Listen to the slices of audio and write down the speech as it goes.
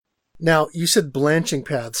Now, you said blanching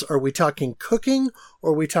paths. Are we talking cooking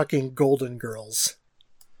or are we talking Golden Girls?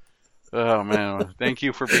 Oh, man. Thank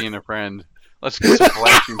you for being a friend. Let's get some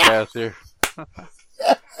blanching paths here.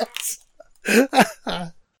 Yes.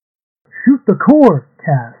 Shoot the Core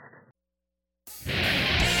Cast.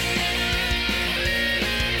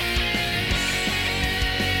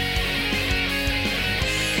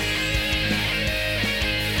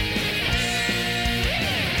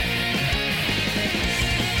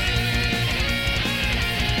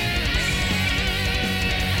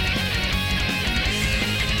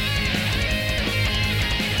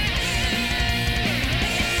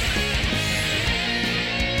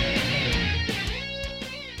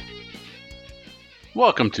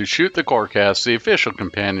 Welcome to Shoot the Corecast, the official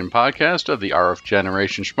companion podcast of the RF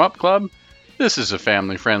Generation Shmup Club. This is a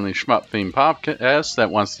family-friendly shmup-themed podcast that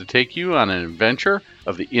wants to take you on an adventure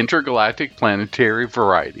of the intergalactic planetary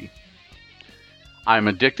variety. I'm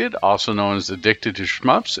Addicted, also known as Addicted to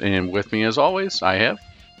Shmups, and with me as always, I have...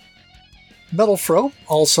 Metal Fro,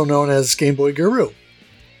 also known as Game Boy Guru.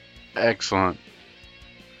 Excellent.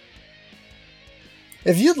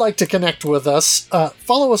 If you'd like to connect with us,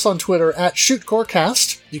 follow us on Twitter at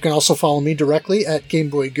ShootCoreCast. You can also follow me directly at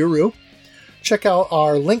GameBoyGuru. Check out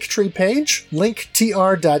our Linktree page,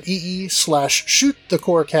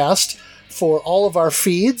 linktr.ee/ShootTheCorecast, for all of our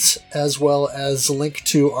feeds, as well as a link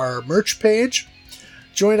to our merch page.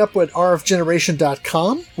 Join up with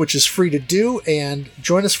rfgeneration.com, which is free to do, and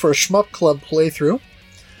join us for a Shmup Club playthrough.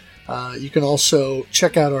 You can also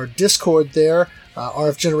check out our Discord there,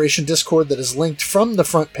 RF Generation Discord, that is linked from the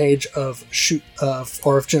front page of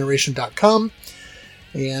rfgeneration.com.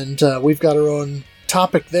 And we've got our own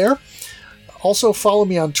topic there. Also, follow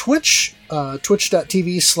me on Twitch,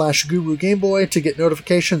 twitch.tv/GuruGameBoy, to get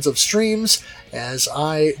notifications of streams, as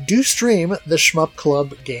I do stream the Shmup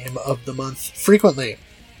Club Game of the Month frequently.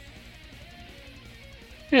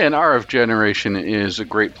 Yeah, and RF Generation is a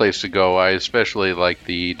great place to go. I especially like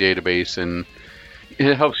the database, and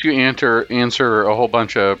it helps you answer a whole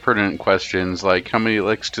bunch of pertinent questions, like how many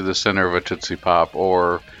licks to the center of a Tootsie Pop,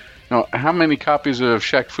 or how many copies of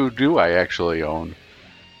Shaq Fu do I actually own?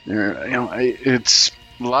 It's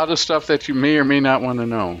a lot of stuff that you may or may not want to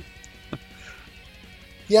know.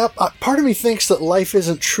 Yep, part of me thinks that life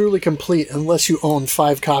isn't truly complete unless you own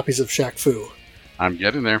 5 copies of Shaq Fu. I'm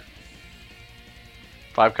getting there.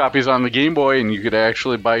 5 copies on the Game Boy, and you could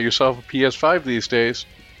actually buy yourself a PS5 these days.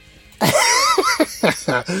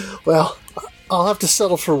 Well, I'll have to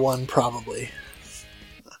settle for one, probably.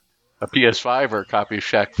 A PS5 or a copy of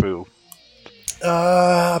Shaq Fu?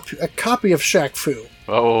 A copy of Shaq Fu.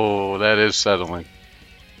 Oh, that is settling.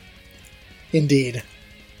 Indeed.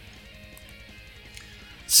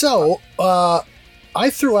 So, I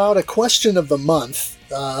threw out a question of the month,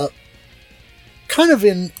 kind of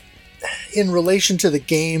in relation to the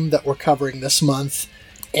game that we're covering this month,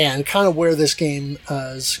 and kind of where this game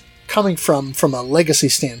is coming from a legacy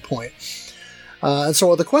standpoint. And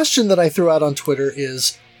so the question that I threw out on Twitter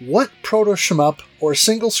is, what proto-shmup or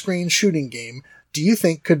single-screen shooting game do you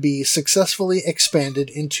think could be successfully expanded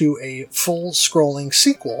into a full-scrolling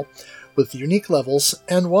sequel with unique levels,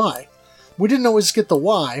 and why? We didn't always get the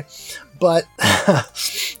why, but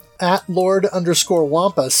at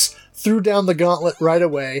Lord_Wampus threw down the gauntlet right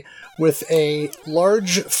away with a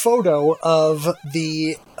large photo of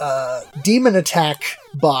the Demon Attack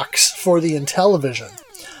box for the Intellivision.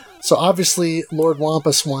 So obviously, Lord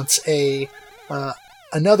Wampus wants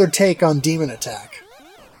another take on Demon Attack.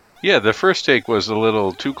 Yeah, the first take was a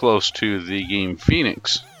little too close to the game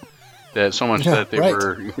Phoenix, that so much that they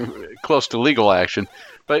were close to legal action.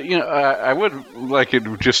 But I would like it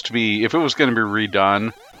just to be, if it was going to be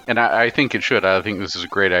redone, and I think it should. I think this is a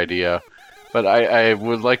great idea. But I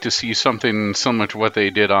would like to see something similar to what they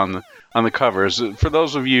did on the covers. For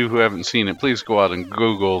those of you who haven't seen it, please go out and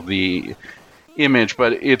Google the image.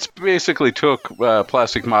 But it's basically took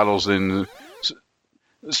plastic models and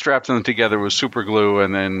strapped them together with super glue,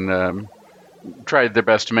 and then tried their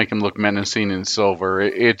best to make them look menacing in silver.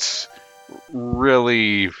 It's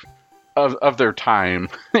really of their time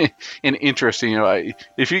and interesting.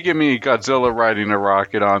 If you give me Godzilla riding a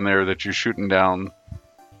rocket on there that you're shooting down,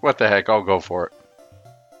 what the heck, I'll go for it.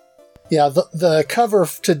 Yeah, the cover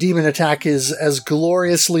to Demon Attack is as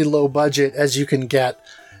gloriously low budget as you can get.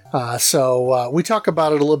 So we talk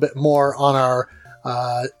about it a little bit more on our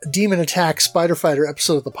Demon Attack Spider Fighter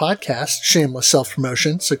episode of the podcast. Shameless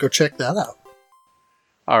self-promotion, so go check that out.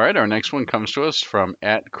 All right, our next one comes to us from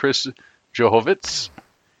 @Chris Johovitz.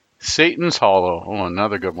 Satan's Hollow. Oh,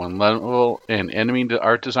 another good one. Level and enemy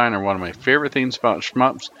art design are one of my favorite things about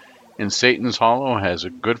shmups, and Satan's Hollow has a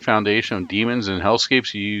good foundation of demons and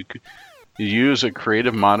hellscapes. You use a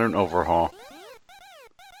creative modern overhaul.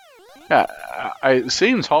 Yeah,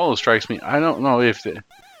 Satan's Hollow strikes me. I don't know if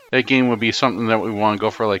that game would be something that we want to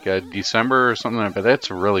go for like a December or something like that, but that's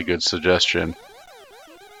a really good suggestion.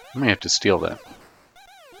 I may have to steal that.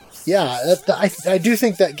 Yeah, I do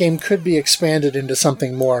think that game could be expanded into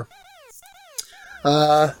something more.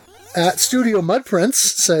 At Studio Mudprints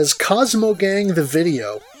says, Cosmo Gang the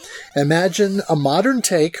video. Imagine a modern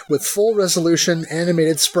take with full resolution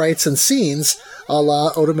animated sprites and scenes a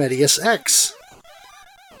la Otomedius X.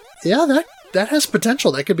 Yeah, that has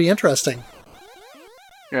potential. That could be interesting.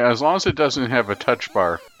 Yeah, as long as it doesn't have a touch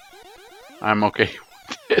bar, I'm okay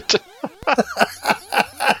with it.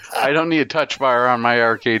 I don't need a touch bar on my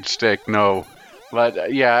arcade stick, no.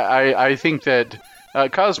 But yeah, I think that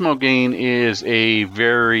Cosmo Gang is a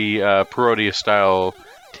very Parodius-style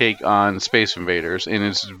take on Space Invaders, and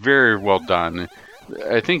it's very well done.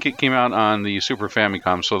 I think it came out on the Super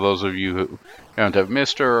Famicom, so those of you who don't have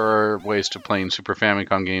Mister or ways to playing Super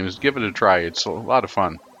Famicom games, give it a try. It's a lot of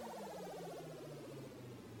fun.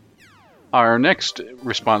 Our next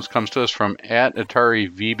response comes to us from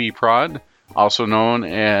 @AtariVBProd, also known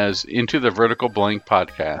as Into the Vertical Blank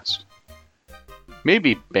Podcast.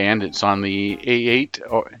 Maybe Bandits on the A8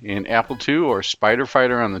 in Apple II or Spider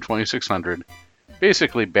Fighter on the 2600.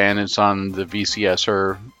 Basically Bandits on the VCS,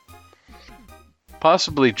 or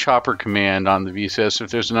possibly Chopper Command on the VCS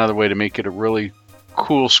if there's another way to make it a really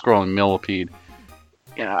cool scrolling millipede.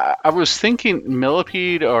 Yeah, I was thinking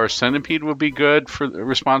Millipede or Centipede would be good for the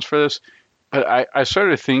response for this, but I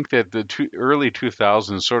sort of think that the early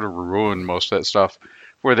 2000s sort of ruined most of that stuff,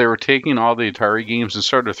 where they were taking all the Atari games and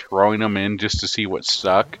sort of throwing them in just to see what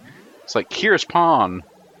stuck. It's like, here's Pong.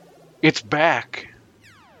 It's back.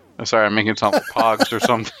 I'm sorry, I'm making it sound like Pogs or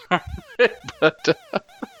something. But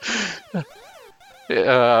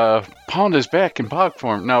Pong is back in Pog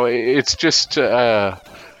form. No, it's just...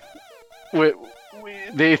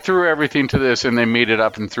 they threw everything to this and they made it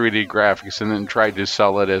up in 3D graphics and then tried to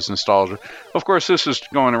sell it as nostalgia. Of course, this is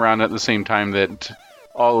going around at the same time that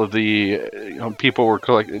all of the people were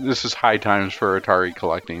collecting. This is high times for Atari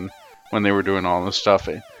collecting when they were doing all this stuff.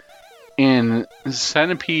 And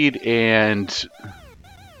Centipede and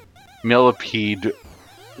Millipede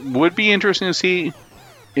would be interesting to see.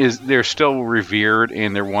 They're still revered,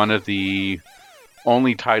 and they're one of the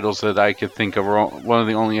only titles that I could think of, or one of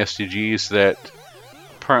the only STGs that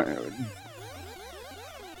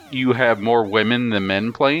you have more women than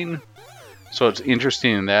men playing. So it's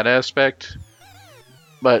interesting in that aspect.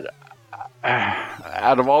 But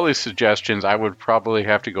out of all these suggestions, I would probably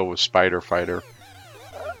have to go with Spider Fighter.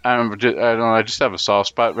 I don't know, I just have a soft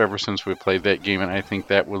spot ever since we played that game, and I think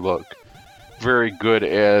that would look very good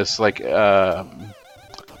as like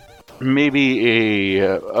maybe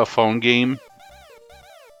a phone game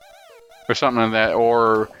or something like that,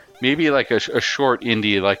 or maybe like a short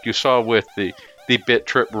indie like you saw with the Bit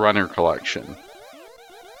Trip Runner collection.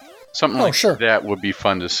 Something like sure. That would be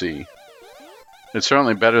fun to see. It's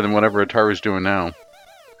certainly better than whatever Atari's doing now.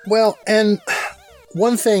 Well, and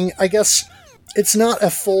one thing, I guess, it's not a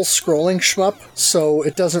full scrolling shmup, so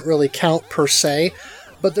it doesn't really count per se,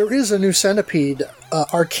 but there is a new Centipede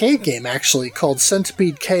arcade game, actually, called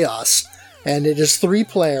Centipede Chaos, and it is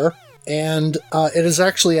 3-player, and it is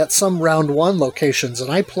actually at some Round 1 locations,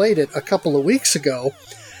 and I played it a couple of weeks ago,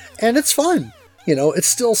 and it's fun. You know, it's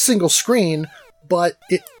still single screen, but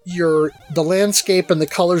the landscape and the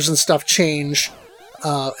colors and stuff change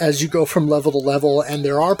as you go from level to level, and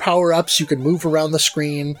there are power-ups. You can move around the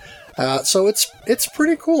screen, so it's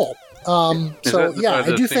pretty cool. I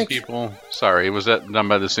do think people. Sorry, was that done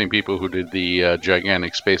by the same people who did the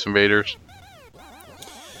gigantic Space Invaders?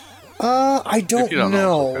 I don't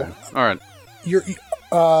know. Okay. All right.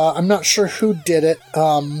 I'm not sure who did it.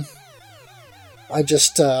 I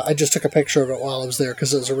just took a picture of it while I was there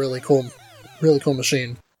because it was a really cool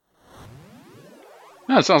machine.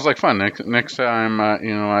 No, it sounds like fun. Next time,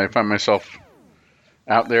 I find myself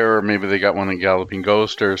out there, or maybe they got one at Galloping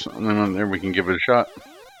Ghost or something there, we can give it a shot.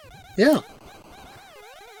 Yeah.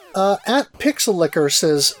 At Pixel Liquor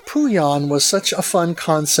says, Puyon was such a fun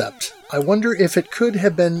concept. I wonder if it could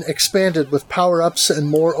have been expanded with power-ups and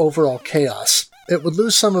more overall chaos. It would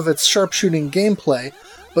lose some of its sharpshooting gameplay,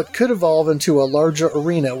 but could evolve into a larger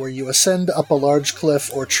arena where you ascend up a large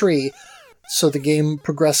cliff or tree so the game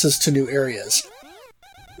progresses to new areas.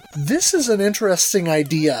 This is an interesting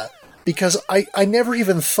idea, because I never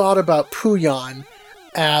even thought about Puyon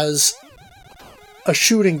as a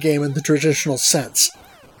shooting game in the traditional sense.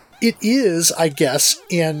 It is, I guess,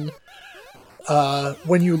 in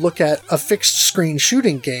when you look at a fixed screen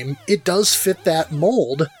shooting game, it does fit that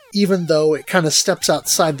mold, even though it kind of steps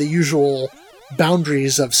outside the usual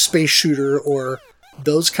boundaries of space shooter or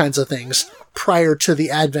those kinds of things prior to the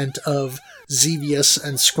advent of Xevious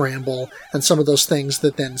and Scramble and some of those things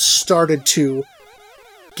that then started to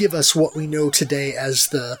give us what we know today as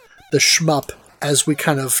the shmup as we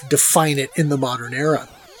kind of define it in the modern era.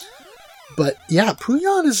 But yeah,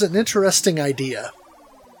 Puyon is an interesting idea.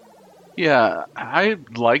 Yeah, I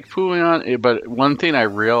like Puyon, but one thing I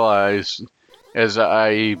realized as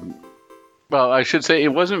I should say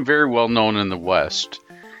it wasn't very well known in the West.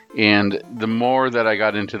 And the more that I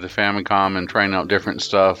got into the Famicom and trying out different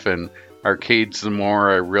stuff and arcades, the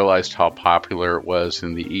more I realized how popular it was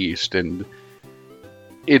in the East. And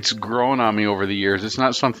it's grown on me over the years. It's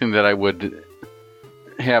not something that I would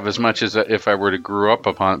have as much as if I were to grow up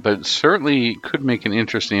upon it, but it certainly could make an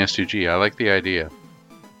interesting STG. I like the idea.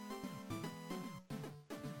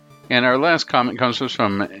 And our last comment comes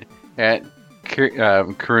from at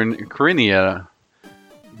Carinia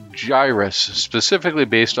Gyrus, specifically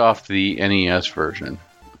based off the NES version.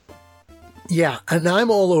 Yeah, and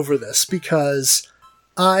I'm all over this because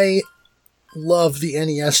I love the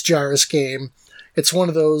NES Gyrus game. It's one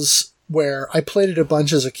of those where I played it a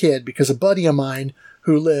bunch as a kid because a buddy of mine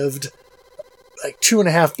who lived like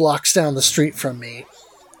 2.5 blocks down the street from me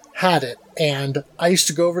had it, and I used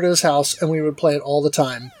to go over to his house and we would play it all the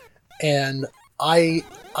time. And I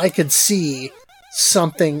could see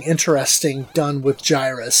something interesting done with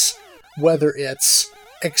Gyrus, whether it's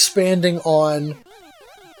expanding on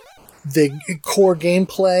the core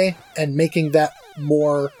gameplay and making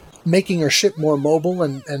or ship more mobile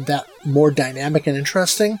and that more dynamic and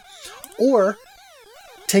interesting, or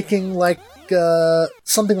taking like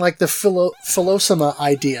something like the Philosoma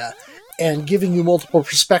idea and giving you multiple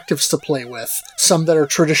perspectives to play with, some that are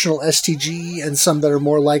traditional STG and some that are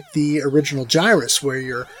more like the original Gyrus, where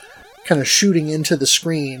you're kind of shooting into the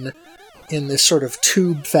screen in this sort of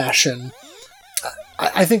tube fashion.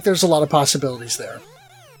 I think there's a lot of possibilities there.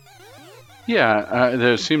 Yeah,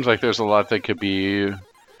 there seems like there's a lot that could be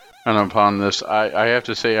done upon this. I have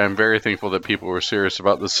to say I'm very thankful that people were serious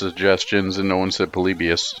about the suggestions and no one said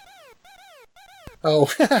Polybius. Oh,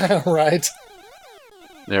 right.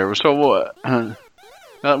 There. So now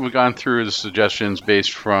that we've gone through the suggestions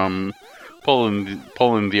based from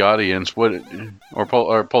polling the audience,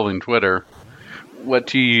 or polling Twitter, what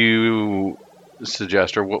do you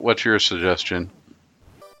suggest, or what's your suggestion?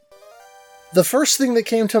 The first thing that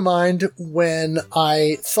came to mind when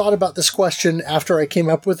I thought about this question after I came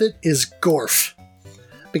up with it is Gorf.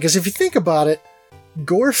 Because if you think about it,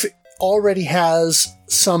 Gorf already has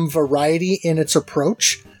some variety in its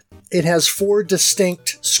approach. It has 4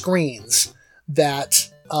 distinct screens that,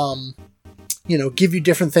 give you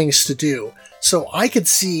different things to do. So I could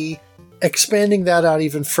see expanding that out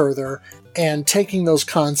even further and taking those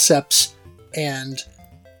concepts and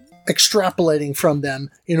extrapolating from them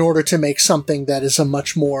in order to make something that is a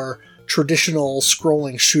much more traditional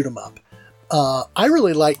scrolling shoot 'em up. I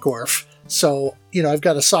really like Gorf, so, I've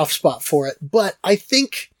got a soft spot for it, but I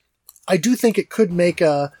do think it could make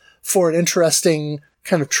for an interesting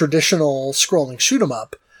kind of traditional scrolling shoot 'em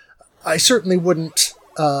up. I certainly wouldn't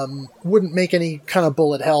make any kind of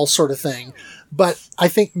bullet hell sort of thing, but I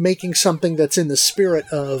think making something that's in the spirit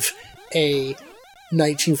of a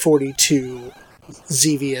 1942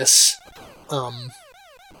 Xevious,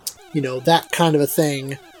 that kind of a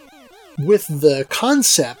thing, with the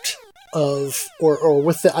concept of, or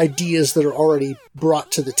with the ideas that are already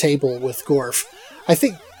brought to the table with Gorf, I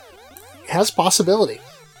think has possibility.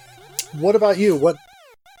 What about you?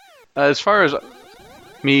 As far as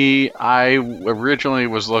me, I originally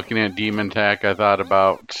was looking at Demon Tech. I thought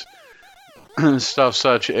about stuff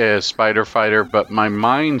such as Spider Fighter, but my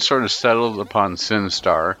mind sort of settled upon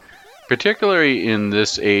Sinistar, particularly in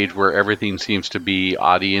this age where everything seems to be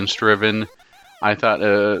audience-driven. I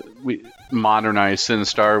thought we modernized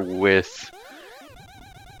Sinistar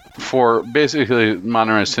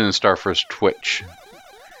for Twitch.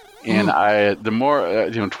 And the more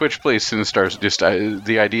Twitch plays Sinistar,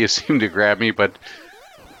 the idea seemed to grab me. But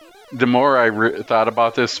the more I thought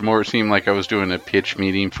about this, the more it seemed like I was doing a pitch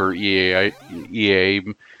meeting for EA.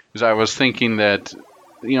 Because I was thinking that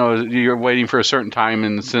you're waiting for a certain time,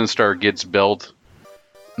 and Sinistar gets built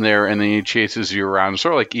there, and then he chases you around,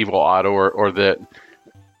 sort of like Evil Otto, or the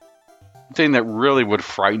thing that really would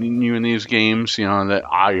frighten you in these games. That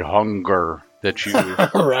I hunger that you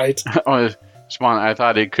right. Spawn, I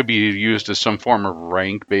thought it could be used as some form of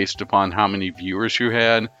rank based upon how many viewers you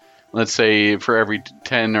had. Let's say for every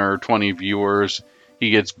 10 or 20 viewers, he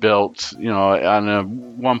gets built, on a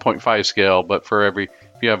 1.5 scale, but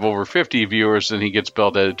if you have over 50 viewers, then he gets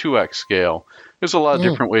built at a 2x scale. There's a lot of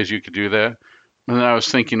different ways you could do that. And then I was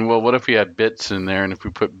thinking, well, what if we had bits in there? And if we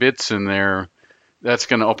put bits in there, that's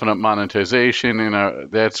going to open up monetization,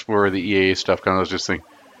 and that's where the EA stuff comes. I was just thinking,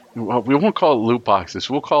 well, we won't call it loot boxes.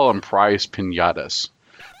 We'll call them prize pinatas.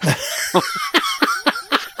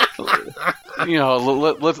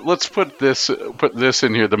 Let's put this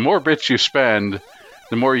in here. The more bits you spend,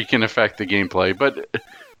 the more you can affect the gameplay. But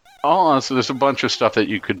all honestly, there's a bunch of stuff that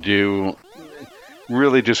you could do,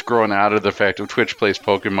 really just growing out of the fact of Twitch Plays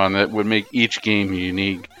Pokemon, that would make each game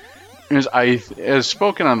unique. As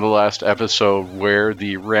spoken on the last episode, where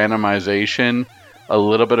the randomization, a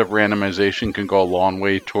little bit of randomization can go a long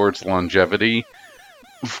way towards longevity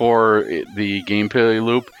for the gameplay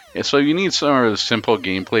loop. And so you need some of the simple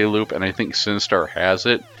gameplay loop, and I think SinStar has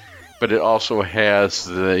it, but it also has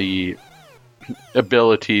the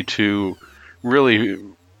ability to really,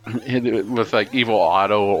 with like Evil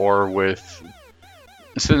Otto or with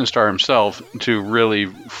SinStar himself, to really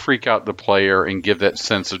freak out the player and give that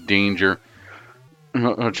sense of danger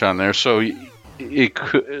much on there. So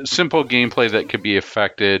simple gameplay that could be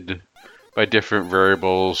affected by different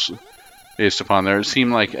variables based upon there. It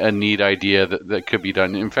seemed like a neat idea that could be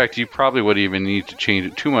done. In fact, you probably wouldn't even need to change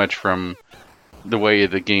it too much from the way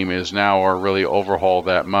the game is now, or really overhaul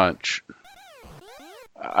that much.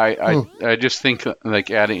 I just think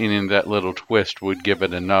like adding in that little twist would give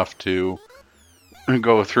it enough to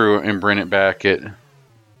go through and bring it back.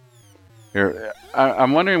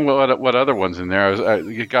 I'm wondering what other ones in there.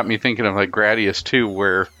 It got me thinking of like Gradius 2,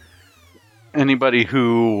 where anybody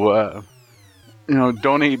who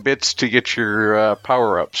donate bits to get your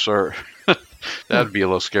power-ups, or that'd be a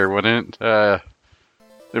little scary, wouldn't it?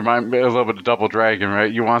 There might be a little bit of Double Dragon,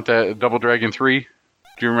 right? You want that Double Dragon 3?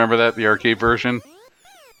 Do you remember that, the arcade version?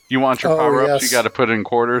 You want your power-ups, yes. You got to put in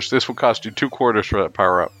quarters. This will cost you 2 quarters for that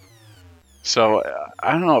power-up. So,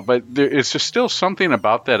 I don't know, but it's just still something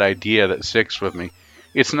about that idea that sticks with me.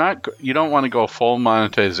 It's not, you don't want to go full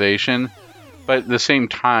monetization, but at the same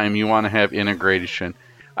time, you want to have integration.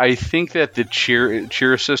 I think that the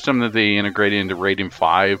cheer system that they integrated into Raiden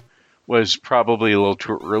 5 was probably a little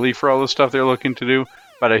too early for all the stuff they're looking to do,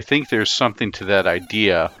 but I think there's something to that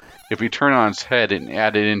idea. If we turn it on its head and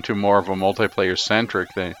add it into more of a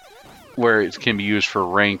multiplayer-centric thing, where it can be used for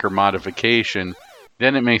rank or modification,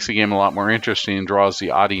 then it makes the game a lot more interesting and draws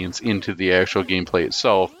the audience into the actual gameplay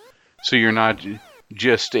itself. So you're not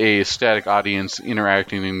just a static audience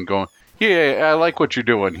interacting and going, yeah, I like what you're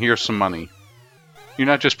doing, here's some money. You're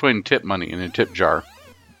not just putting tip money in a tip jar.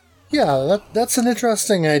 Yeah, that's an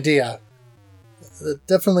interesting idea. It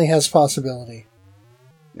definitely has possibility.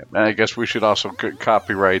 Yeah, and I guess we should also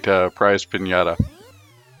copyright Prize Pinata.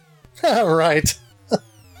 Right.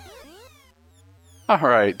 All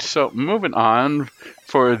right, so moving on.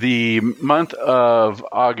 For the month of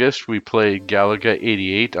August, we played Galaga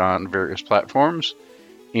 88 on various platforms.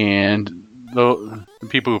 And the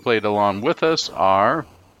people who played along with us are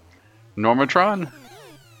Normatron,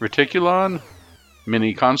 Reticulon,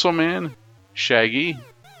 Mini Console Man, Shaggy,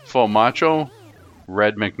 Full Macho,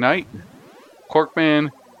 Red McKnight,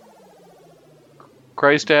 Corkman,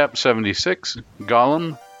 Christap76,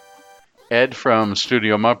 Gollum, Ed from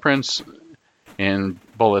Studio Mupprints, and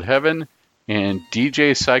Bullet Heaven, and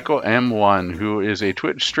DJ Psycho M1, who is a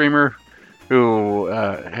Twitch streamer who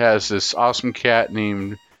has this awesome cat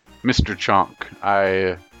named Mr. Chonk.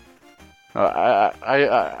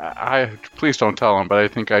 I please don't tell him, but I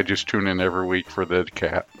think I just tune in every week for the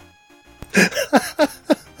cat.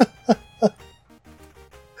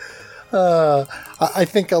 I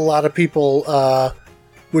think a lot of people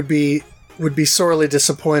would be sorely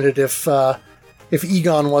disappointed if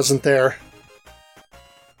Egon wasn't there.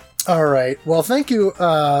 All right. Well, thank you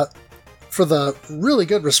for the really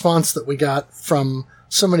good response that we got from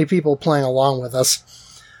so many people playing along with us.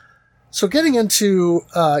 So getting into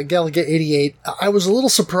Galaga 88, I was a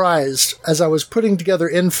little surprised as I was putting together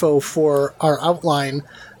info for our outline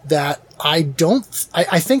that I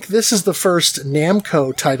think this is the first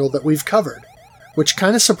Namco title that we've covered, which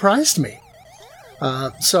kind of surprised me.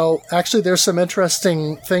 So actually there's some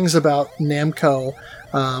interesting things about Namco.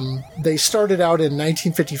 They started out in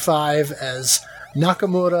 1955 as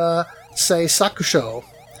Nakamura Seisakusho,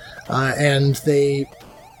 and they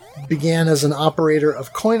began as an operator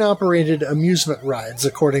of coin-operated amusement rides,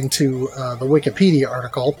 according to the Wikipedia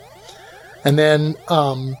article. And then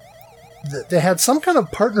they had some kind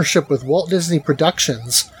of partnership with Walt Disney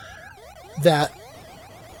Productions that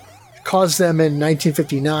caused them in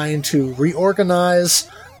 1959 to reorganize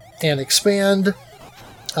and expand.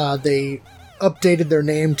 They updated their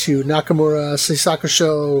name to Nakamura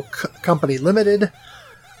Seisakusho Company Limited.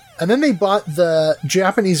 And then they bought the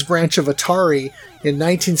Japanese branch of Atari in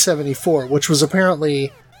 1974, which was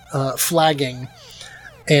apparently flagging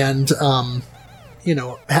and,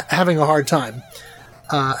 having a hard time.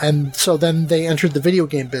 And so then they entered the video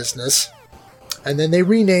game business. And then they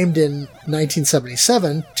renamed in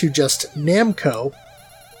 1977 to just Namco.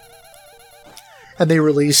 And they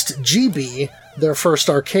released GB, their first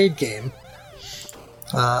arcade game.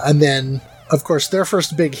 And then, of course, their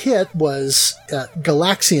first big hit was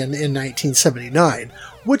Galaxian in 1979,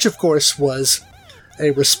 which, of course, was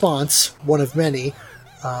a response, one of many,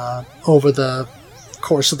 over the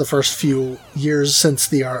course of the first few years since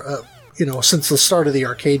since the start of the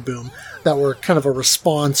arcade boom, that were kind of a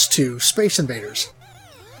response to Space Invaders.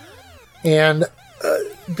 And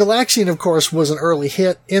Galaxian, of course, was an early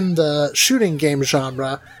hit in the shooting game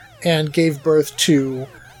genre and gave birth to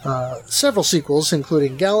several sequels,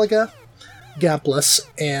 including Galaga, Gapless,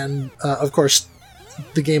 and, of course,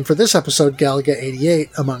 the game for this episode, Galaga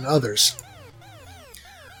 88, among others.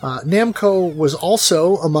 Namco was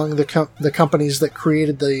also among the companies that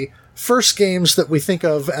created the first games that we think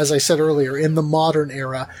of, as I said earlier, in the modern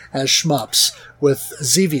era as shmups, with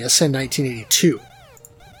Xevious in 1982.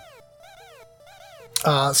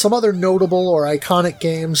 Some other notable or iconic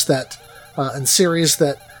games and series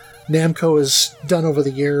that Namco has done over the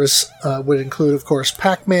years would include, of course,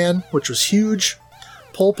 Pac-Man, which was huge,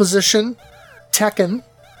 Pole Position, Tekken,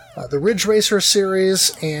 the Ridge Racer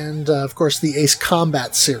series, and, of course, the Ace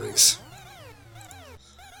Combat series.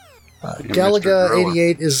 Galaga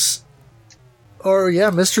 88 is...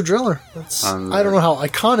 Mr. Driller. I don't know how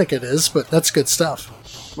iconic it is, but that's good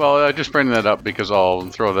stuff. Well, I just bring that up because I'll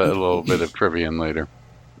throw that little bit of trivia in later.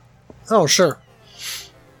 Oh, sure.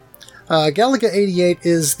 Galaga 88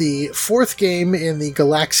 is the fourth game in the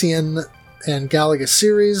Galaxian and Galaga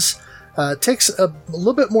series. It takes a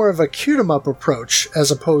little bit more of a cute-em-up approach as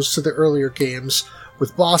opposed to the earlier games,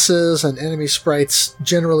 with bosses and enemy sprites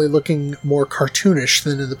generally looking more cartoonish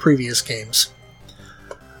than in the previous games.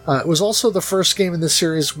 It was also the first game in the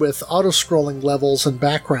series with auto-scrolling levels and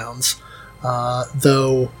backgrounds,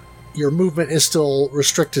 though your movement is still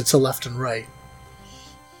restricted to left and right.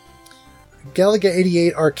 Galaga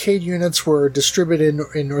 88 arcade units were distributed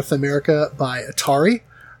in North America by Atari.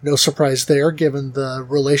 No surprise there, given the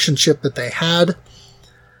relationship that they had.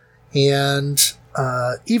 And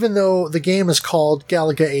even though the game is called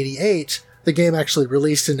Galaga 88, the game actually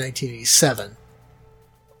released in 1987.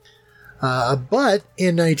 But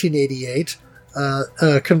in 1988,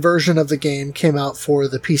 a conversion of the game came out for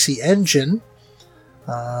the PC Engine,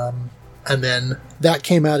 and then that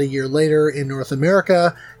came out a year later in North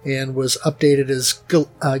America and was updated as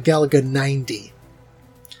Galaga 90.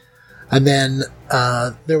 And then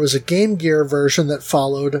there was a Game Gear version that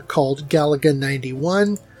followed called Galaga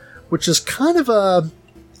 91, which is kind of a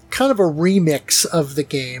remix of the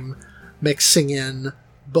game, mixing in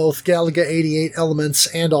both Galaga 88 elements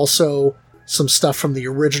and also some stuff from the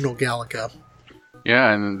original Galaga.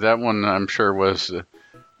 Yeah, and that one I'm sure was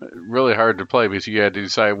really hard to play because you had to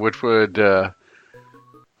decide which would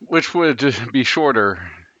be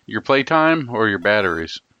shorter, your playtime or your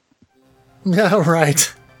batteries. Yeah,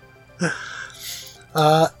 right.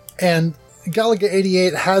 And Galaga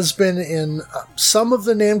 88 has been in some of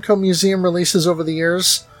the Namco Museum releases over the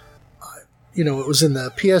years. It was in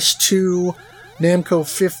the PS2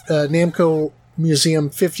 Namco Museum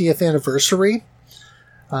 50th Anniversary.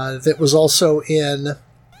 That was also in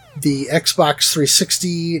the Xbox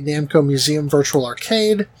 360 Namco Museum Virtual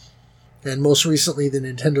Arcade, and most recently the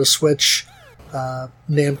Nintendo Switch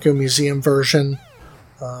Namco Museum version.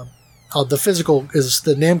 The physical is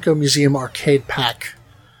the Namco Museum Arcade Pack,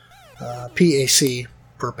 PAC,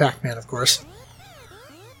 for Pac-Man, of course.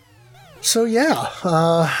 So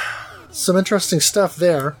yeah, some interesting stuff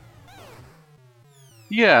there.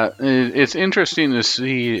 Yeah, it's interesting to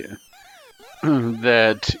see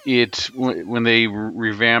that when they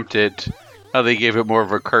revamped it, how they gave it more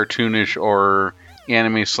of a cartoonish or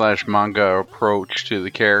anime/manga approach to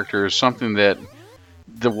the characters, something that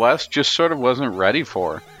the West just sort of wasn't ready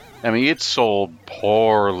for. I mean, it sold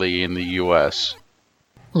poorly in the U.S.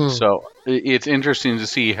 So it's interesting to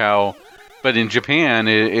see how, but in Japan,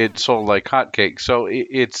 it sold like hotcakes. So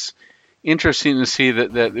it's interesting to see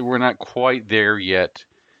that we're not quite there yet.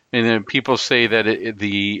 And then people say that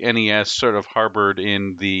the NES sort of harbored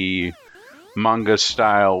in the manga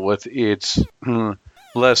style with its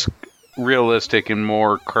less realistic and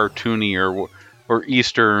more cartoony or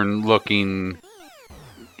Eastern looking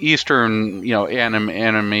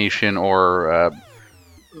animation or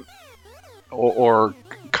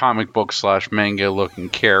comic book / manga looking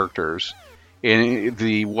characters. And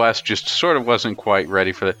the West just sort of wasn't quite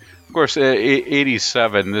ready for that. Of course,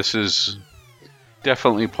 87, this is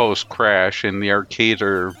definitely post-Crash, and the arcades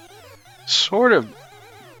are sort of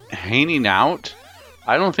hanging out.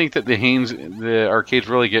 I don't think that the arcades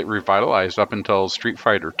really get revitalized up until Street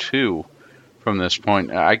Fighter II from this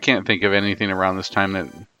point. I can't think of anything around this time that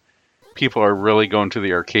people are really going to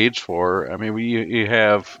the arcades for. I mean, you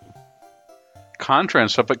have Contra and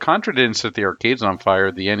stuff, but Contra didn't set the arcades on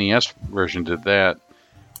fire. The NES version did that.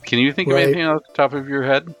 Can you think of anything off the top of your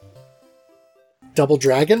head? Double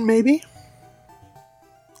Dragon, maybe?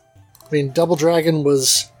 I mean, Double Dragon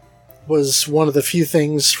was one of the few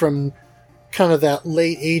things from kind of that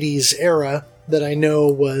late 80s era that I know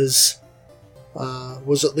was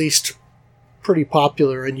at least pretty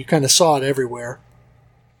popular, and you kind of saw it everywhere.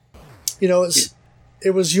 You know,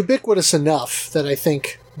 it was ubiquitous enough that I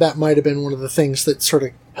think that might have been one of the things that sort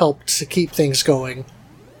of helped to keep things going.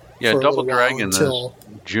 Yeah, Double Dragon until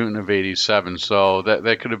June of 87, so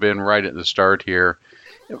that could have been right at the start here.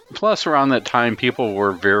 Plus, around that time, people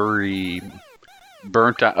were very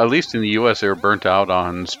burnt out, at least in the U.S., they were burnt out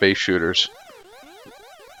on space shooters.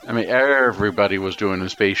 I mean, everybody was doing a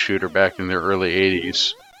space shooter back in the early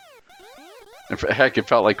 80s. Heck, it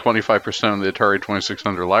felt like 25% of the Atari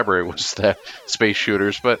 2600 library was that space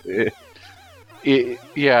shooters, but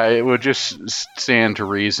it would just stand to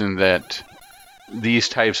reason that these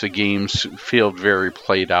types of games feel very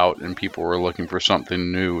played out, and people were looking for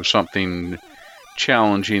something new, something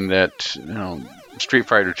challenging that, you know, Street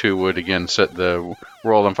Fighter II would again set the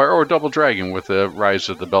world on fire, or Double Dragon with the rise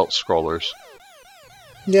of the belt scrollers.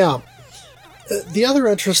 Yeah. The other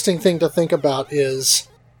interesting thing to think about is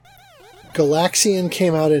Galaxian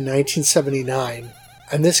came out in 1979,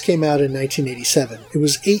 and this came out in 1987. It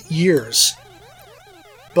was 8 years.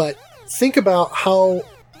 But think about how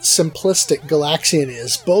simplistic Galaxian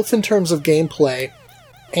is, both in terms of gameplay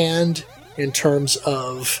and in terms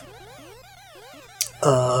of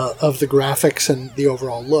the graphics and the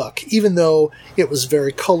overall look, even though it was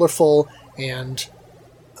very colorful and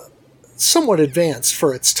somewhat advanced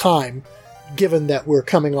for its time, given that we're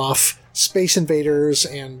coming off Space Invaders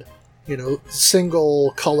and, you know,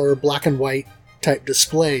 single color black and white type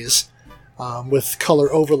displays with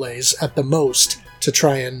color overlays at the most to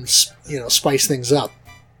try and, you know, spice things up.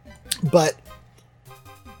 But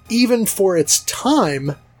even for its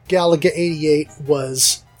time, Galaga 88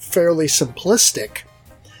 was fairly simplistic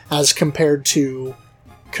as compared to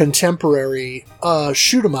contemporary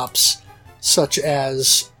shoot-'em-ups such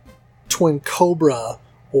as Twin Cobra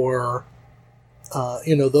or,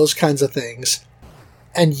 you know, those kinds of things.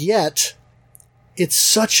 And yet, it's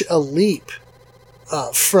such a leap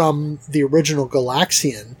from the original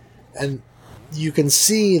Galaxian, and you can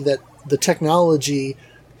see that the technology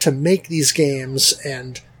to make these games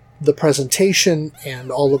and the presentation and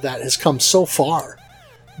all of that has come so far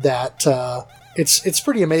that it's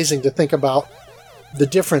pretty amazing to think about the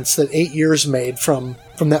difference that 8 years made from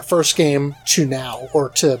that first game to now, or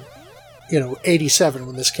to, you know, 87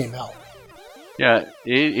 when this came out. Yeah,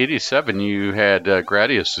 87 you had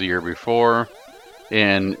Gradius the year before,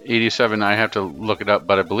 and 87 I have to look it up,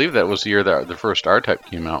 but I believe that was the year that the first R-Type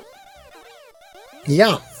came out.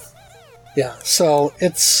 Yeah. Yeah, so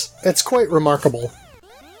it's quite remarkable.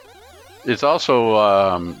 It's also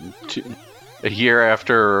a year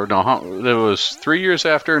after, no, it was 3 years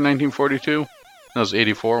after 1942? That was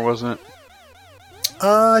 84, wasn't it?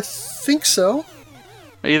 I think so.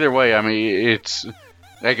 Either way, I mean, it's,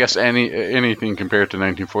 I guess anything compared to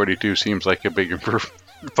 1942 seems like a big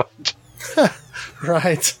improvement.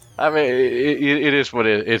 Right. I mean, it is what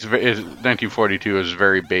it is. 1942 is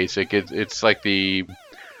very basic. It's like the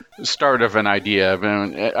start of an idea. I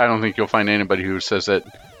mean, I don't think you'll find anybody who says that.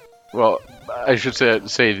 Well, I should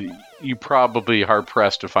say you probably hard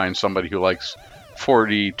pressed to find somebody who likes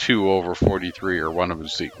 42 over 43 or one of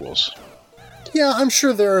its sequels. Yeah, I'm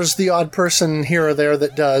sure there's the odd person here or there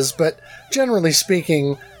that does, but generally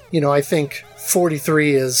speaking, you know, I think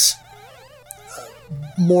 43 is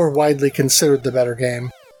more widely considered the better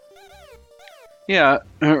game. Yeah,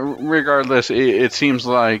 regardless, it seems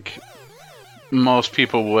like most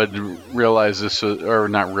people would realize this, or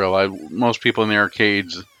not realize, most people in the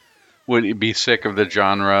arcades would be sick of the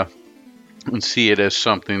genre and see it as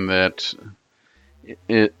something that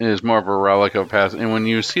it is more of a relic of past. And when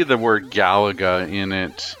you see the word Galaga in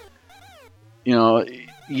it, you know,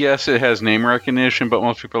 yes, it has name recognition, but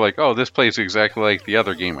most people are like, oh, this plays exactly like the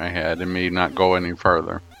other game I had, and may not go any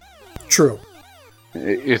further. True.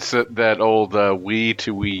 It's that old Wii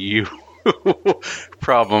to Wii U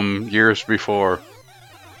problem years before.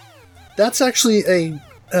 That's actually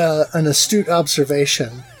an astute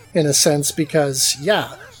observation in a sense because,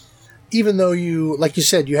 yeah, even though you, like you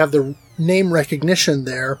said, you have the name recognition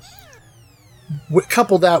there,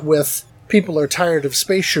 couple that with people are tired of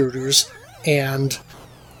space shooters, and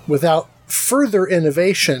without further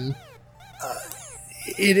innovation,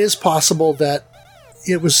 it is possible that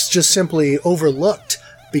it was just simply overlooked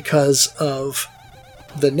because of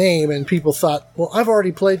the name, and people thought, well, I've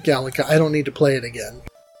already played Galaga, I don't need to play it again.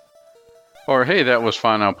 Or, hey, that was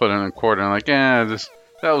fun, I'll put in a quarter, and like, that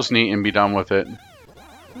was neat, and be done with it.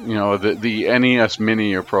 You know, the NES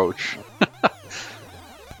Mini approach.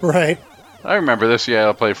 Right. I remember this,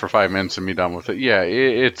 I'll play it for 5 minutes and be done with it. Yeah,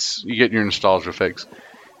 it's you get your nostalgia fix.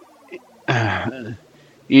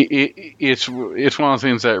 It's one of the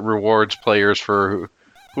things that rewards players for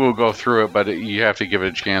who will go through it, but you have to give it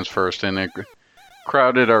a chance first. And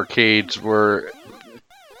crowded arcades were...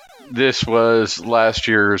 This was last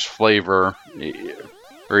year's flavor,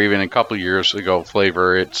 or even a couple years ago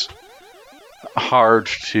flavor. It's hard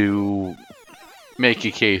to make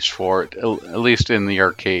a case for it, at least in the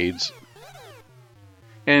arcades.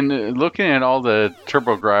 And looking at all the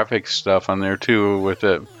TurboGrafx stuff on there too, with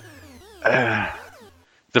the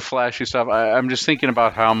flashy stuff, I'm just thinking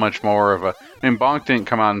about how much more of a... I mean, Bonk didn't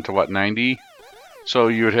come out until, 90? So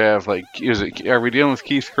you would have, are we dealing with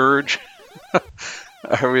Keith Courage?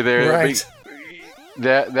 Are we there? Right.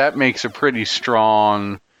 That makes a pretty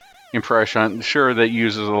strong impression. Sure, that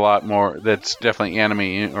uses a lot more. That's definitely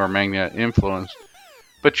anime or manga influence.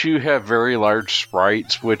 But you have very large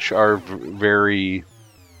sprites, which are very...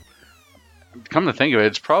 Come to think of it,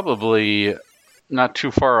 it's probably not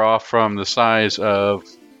too far off from the size of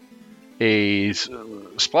a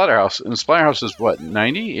Splatterhouse. And Splatterhouse is what,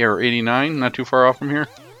 90 or 89? Not too far off from here?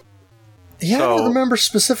 Yeah, so, I don't remember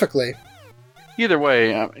specifically. Either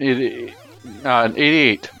way,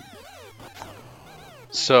 88.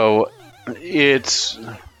 So it's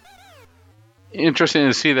interesting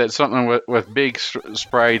to see that something with big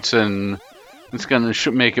sprites and it's going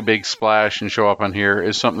to make a big splash and show up on here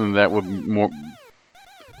is something that would more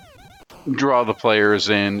draw the players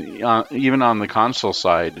in, even on the console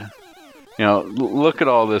side. You know, look at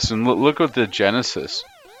all this and look at the Genesis.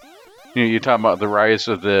 You know, you talk about the rise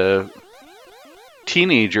of the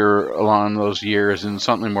teenager along those years and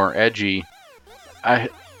something more edgy. A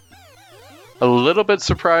little bit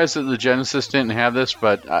surprised that the Genesis didn't have this,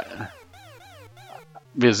 but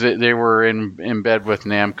because they were in bed with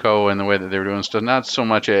Namco and the way that they were doing stuff, not so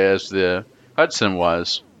much as the Hudson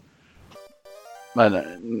was.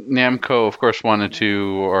 But Namco, of course, wanted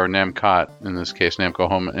to, or Namcot, in this case, Namco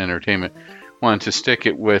Home Entertainment, wanted to stick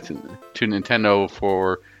it to Nintendo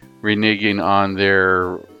for reneging on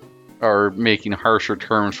or making harsher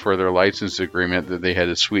terms for their license agreement that they had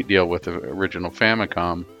a sweet deal with the original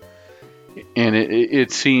Famicom. And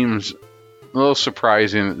it seems a little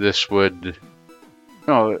surprising that this would...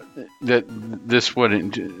 that this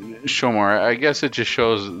wouldn't show more. I guess it just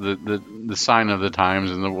shows the sign of the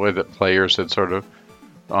times and the way that players had sort of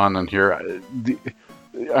on here.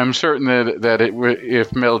 I'm certain that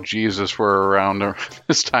if Metal Jesus were around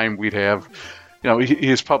this time, we'd have,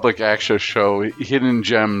 his public access show, Hidden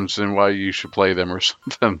Gems and Why You Should Play Them, or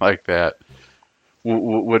something like that,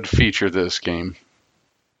 would feature this game.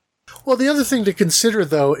 Well, the other thing to consider,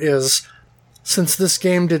 though, is since this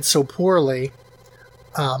game did so poorly,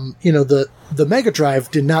 the Mega Drive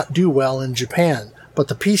did not do well in Japan, but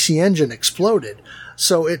the PC Engine exploded.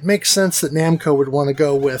 So it makes sense that Namco would want to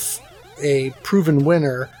go with a proven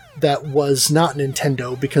winner that was not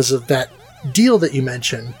Nintendo because of that deal that you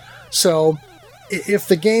mentioned. So if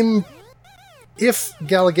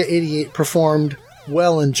Galaga 88 performed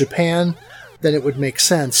well in Japan, then it would make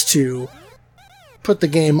sense to put the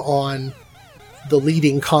game on the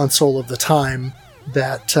leading console of the time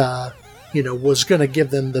that was going to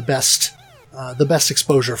give them the best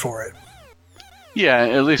exposure for it. Yeah,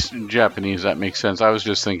 at least in Japanese, that makes sense. I was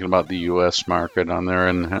just thinking about the U.S. market on there,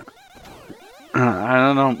 and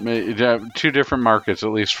I don't know, two different markets,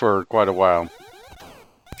 at least for quite a while.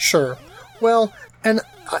 Sure. Well, and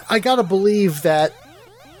I gotta believe that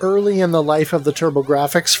early in the life of the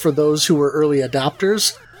TurboGrafx, for those who were early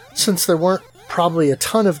adopters, since there weren't probably a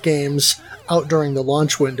ton of games out during the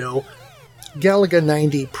launch window, Galaga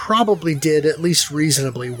 90 probably did at least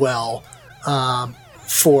reasonably well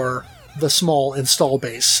for the small install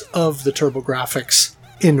base of the TurboGrafx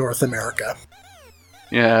in North America.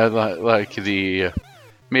 Yeah, like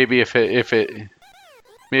maybe if it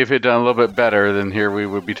done a little bit better, then here we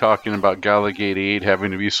would be talking about Galaga 88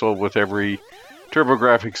 having to be sold with every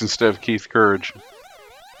TurboGrafx instead of Keith Courage.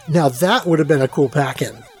 Now that would have been a cool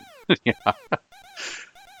pack-in. Yeah.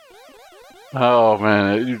 Oh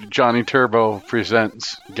man, Johnny Turbo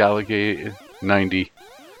presents Galaga 90.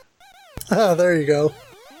 There you go.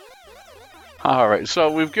 All right,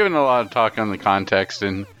 so we've given a lot of talk on the context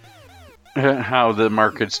and how the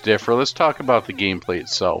markets differ. Let's talk about the gameplay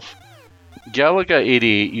itself. Galaga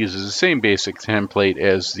 88 uses the same basic template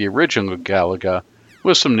as the original Galaga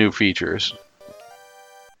with some new features.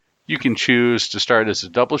 You can choose to start as a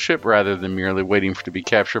double ship rather than merely waiting to be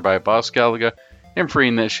captured by a boss Galaga and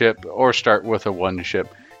freeing that ship, or start with a one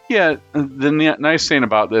ship. Yeah, the nice thing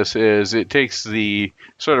about this is it takes the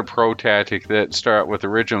sort of pro tactic that start with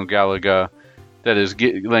original Galaga, that is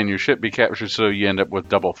letting your ship be captured so you end up with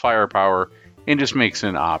double firepower, and just makes it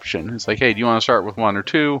an option. It's like, hey, do you want to start with one or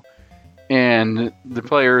two? And the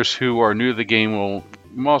players who are new to the game will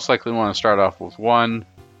most likely want to start off with one,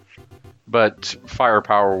 but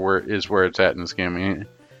firepower is where it's at in this game.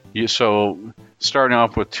 So starting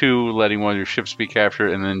off with two, letting one of your ships be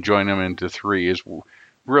captured, and then join them into three is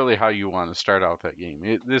really how you want to start out that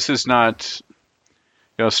game. This is not,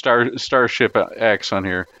 Starship X on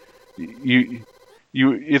here.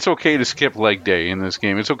 It's okay to skip leg day in this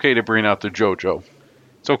game. It's okay to bring out the JoJo.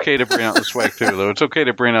 It's okay to bring out the Swag Thulu. It's okay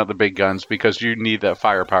to bring out the big guns because you need that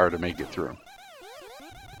firepower to make it through.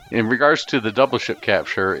 In regards to the double ship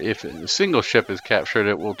capture, if a single ship is captured,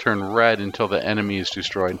 it will turn red until the enemy is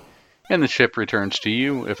destroyed, and the ship returns to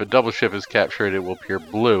you. If a double ship is captured, it will appear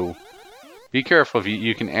blue. Be careful, if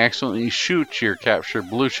you can accidentally shoot your captured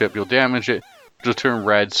blue ship, you'll damage it, it'll turn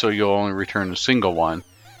red, so you'll only return a single one.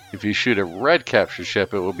 If you shoot a red captured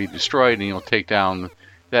ship, it will be destroyed, and you'll take down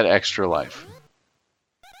that extra life.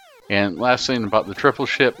 And last thing about the triple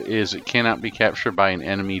ship is it cannot be captured by an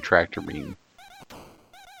enemy tractor beam.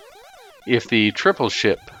 If the triple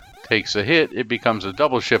ship takes a hit, it becomes a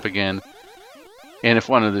double ship again, and if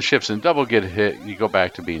one of the ships in double get a hit, you go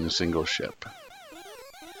back to being a single ship.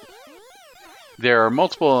 There are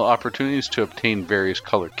multiple opportunities to obtain various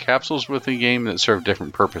colored capsules within the game that serve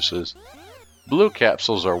different purposes. Blue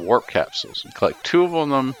capsules are warp capsules. You collect 2 of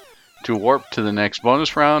them to warp to the next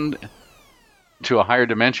bonus round to a higher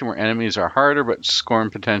dimension where enemies are harder but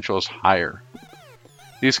scoring potential is higher.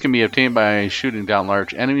 These can be obtained by shooting down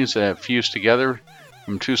large enemies that have fused together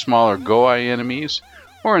from 2 smaller Goai enemies,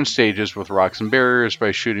 or in stages with rocks and barriers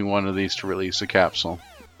by shooting one of these to release a capsule.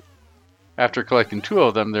 After collecting 2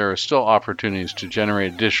 of them, there are still opportunities to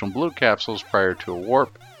generate additional blue capsules prior to a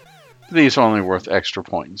warp. These are only worth extra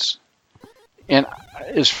points. And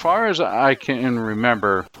as far as I can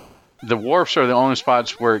remember, the warps are the only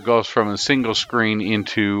spots where it goes from a single screen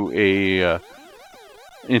into a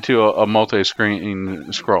multi-screen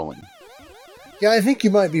scrolling. Yeah, I think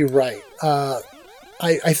you might be right.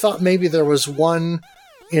 I thought maybe there was one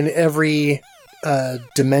in every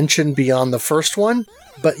dimension beyond the first one,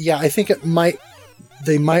 but yeah, I think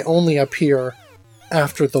they might only appear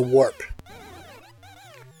after the warp.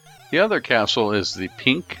 The other capsule is the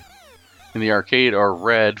pink in the arcade, or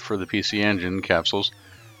red for the PC Engine capsules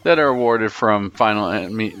that are awarded from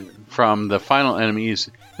the final enemies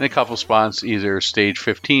in a couple spots, either stage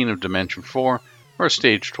 15 of Dimension 4 or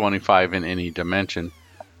stage 25 in any dimension,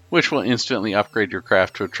 which will instantly upgrade your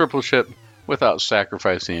craft to a triple ship without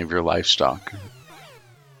sacrificing any of your livestock.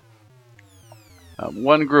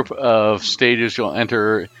 One group of stages you'll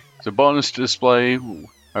enter is a bonus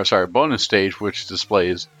stage, which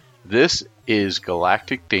displays "This is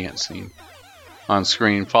Galactic Dancing" on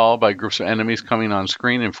screen, followed by groups of enemies coming on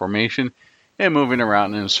screen in formation and moving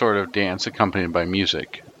around in a sort of dance accompanied by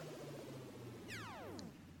music.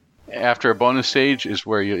 After a bonus stage is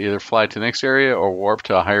where you either fly to the next area or warp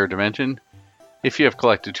to a higher dimension if you have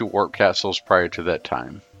collected 2 warp capsules prior to that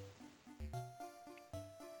time.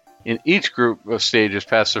 In each group of stages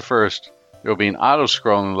past the first, there will be an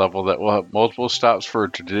auto-scrolling level that will have multiple stops for a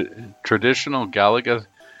traditional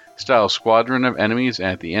Galaga-style squadron of enemies, and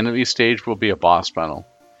at the end of each stage will be a boss battle.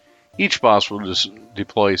 Each boss will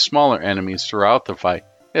deploy smaller enemies throughout the fight,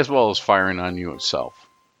 as well as firing on you itself.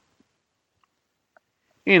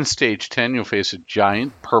 In Stage 10, you'll face a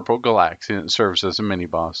giant purple Galaxian that serves as a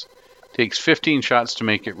mini-boss. It takes 15 shots to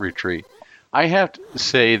make it retreat. I have to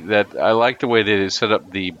say that I like the way that it set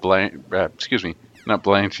up the branching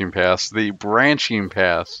pass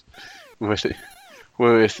with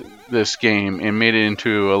this game and made it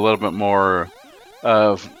into a little bit more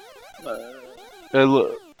of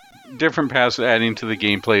different paths, adding to the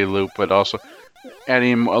gameplay loop, but also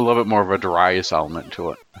adding a little bit more of a Darius element to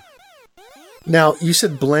it. Now, you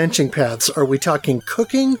said blanching paths. Are we talking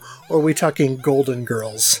cooking, or are we talking Golden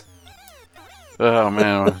Girls? Oh,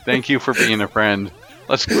 man. Thank you for being a friend.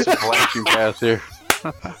 Let's get some blanching paths here.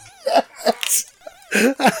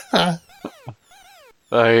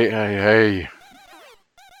 Hey.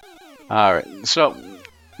 Alright, so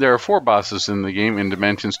there are 4 bosses in the game in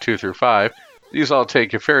dimensions 2 through 5. These all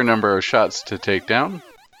take a fair number of shots to take down.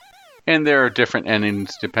 And there are different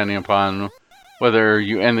endings depending upon whether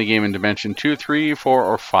you end the game in dimension 2, 3, 4,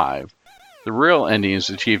 or 5. The real ending is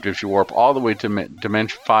achieved if you warp all the way to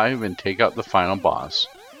dimension 5 and take out the final boss.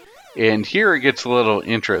 And here it gets a little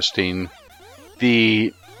interesting.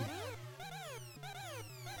 The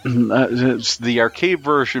arcade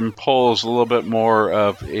version pulls a little bit more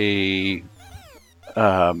of a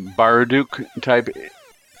Baraduke type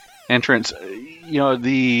entrance. You know,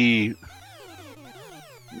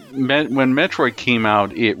 when Metroid came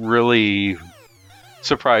out, it really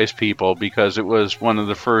surprised people because it was one of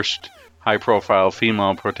the first high-profile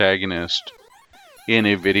female protagonists in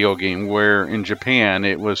a video game, where in Japan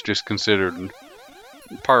it was just considered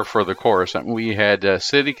par for the course. We had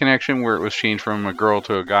City Connection, where it was changed from a girl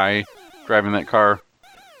to a guy driving that car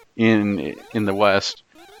in the West,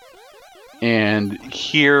 and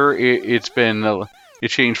here it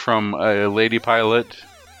changed from a lady pilot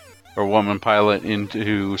or woman pilot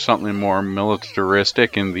into something more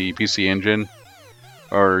militaristic in the PC Engine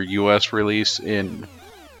or US release. And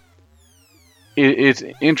it's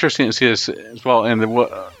interesting to see this as well. And one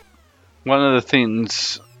of the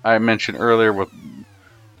things I mentioned earlier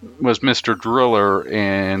was Mr. Driller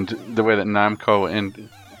and the way that Namco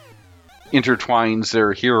intertwines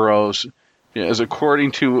their heroes. As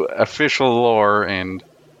according to official lore, and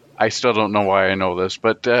I still don't know why I know this,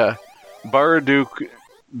 but Baraduke,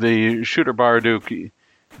 the shooter Baraduke,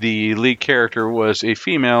 the lead character, was a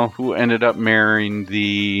female who ended up marrying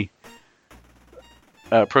the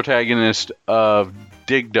protagonist of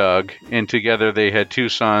Dig Dug, and together they had 2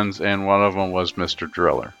 sons, and one of them was Mr.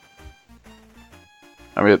 Driller.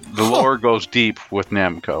 I mean, the lore goes deep with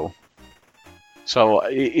Namco. So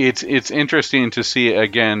it's interesting to see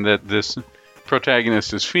again that this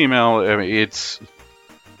protagonist is female. I mean,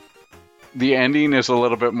 the ending is a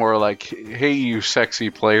little bit more like, "Hey, you sexy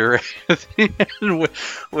player,"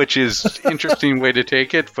 which is interesting way to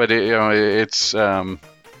take it. But it's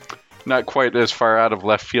not quite as far out of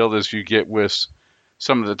left field as you get with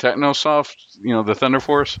some of the Technosoft, the Thunder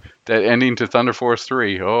Force. That ending to Thunder Force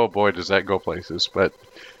 3, oh boy, does that go places. But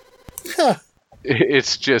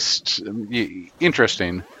it's just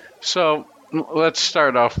interesting. So let's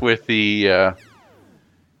start off with the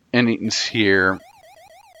endings here.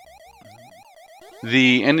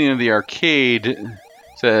 The ending of the arcade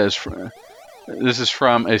says, this is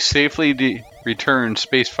from a safely returned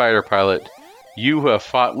space fighter pilot. "You have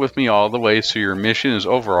fought with me all the way, so your mission is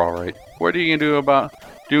over all right. What are you going to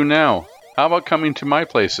do now? How about coming to my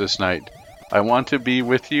place this night? I want to be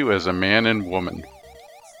with you as a man and woman."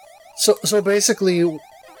 So basically,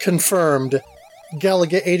 confirmed,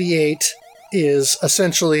 Galaga 88 is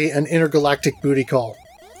essentially an intergalactic booty call.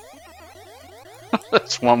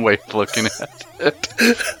 That's one way of looking at it.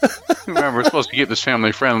 Remember, we're supposed to keep this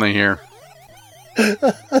family friendly here.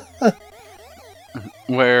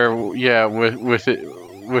 Where, yeah, with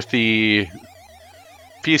the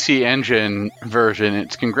PC Engine version,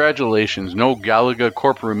 it's "Congratulations, no Galaga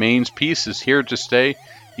Corp remains. Peace is here to stay.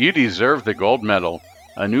 You deserve the gold medal.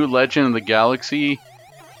 A new legend of the galaxy,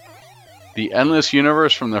 the endless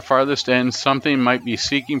universe from the farthest end. Something might be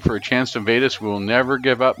seeking for a chance to invade us. We will never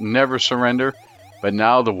give up, never surrender. But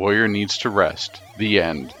now the warrior needs to rest." The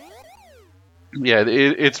end. Yeah,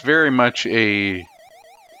 it's very much a,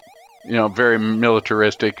 very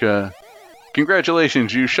militaristic.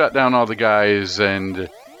 "Congratulations, you shut down all the guys, and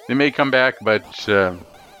they may come back, but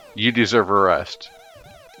you deserve a rest."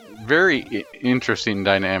 Very interesting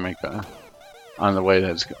dynamic on the way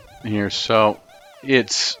that's going here. So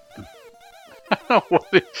it's, I don't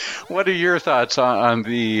know, what are your thoughts on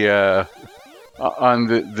the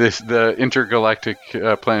intergalactic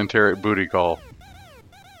planetary booty call?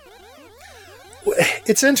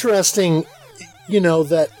 It's interesting,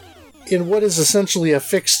 that in what is essentially a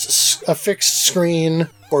fixed screen,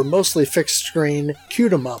 or mostly fixed screen,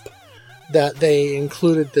 shoot 'em up, that they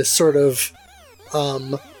included this sort of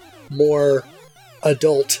more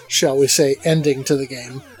adult, shall we say, ending to the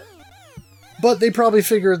game. But they probably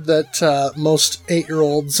figured that most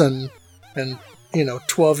 8-year-olds and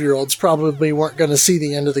 12-year-olds probably weren't going to see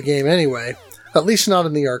the end of the game anyway, at least not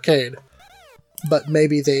in the arcade. But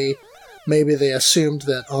maybe they assumed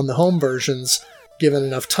that on the home versions, given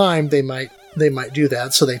enough time, they might do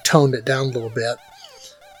that, so they toned it down a little bit.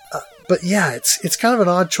 But yeah, it's kind of an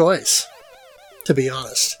odd choice, to be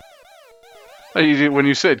honest. When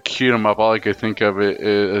you said "cute 'em up," all I could think of it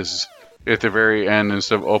is at the very end,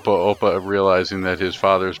 instead of Opa realizing that his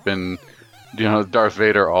father's been Darth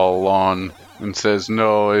Vader all along and says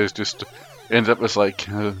no. It just ends up as like,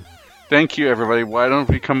 thank you everybody. Why don't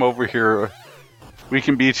we come over here? We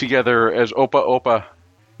can be together as Opa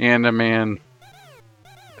and a man.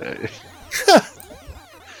 I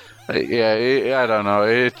don't know.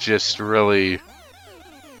 It just really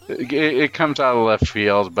it comes out of left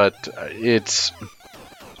field, but it's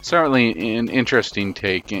certainly an interesting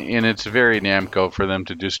take, and it's very Namco for them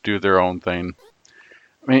to just do their own thing.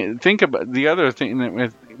 I mean, think about the other thing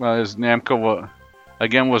that is Namco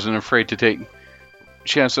again wasn't afraid to take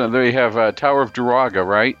chances. They have Tower of Duraga,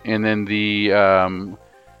 right? And then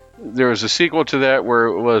there was a sequel to that where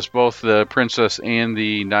it was both the princess and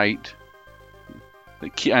the knight.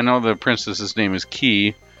 I know the princess's name is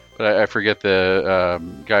Key, but I forget the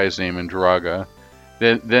guy's name in Duraga.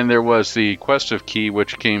 Then there was the Quest of Key,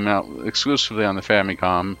 which came out exclusively on the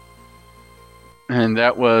Famicom. And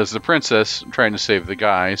that was the princess trying to save the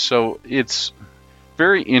guy. So it's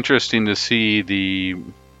very interesting to see the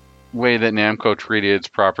way that Namco treated its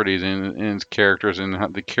properties and its characters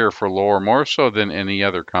and the care for lore more so than any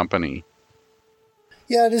other company.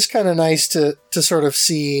 Yeah, it is kind of nice to sort of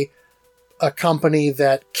see a company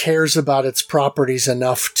that cares about its properties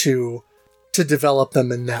enough to develop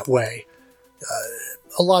them in that way.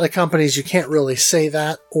 A lot of companies, you can't really say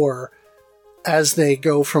that, or as they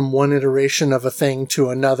go from one iteration of a thing to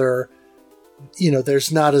another,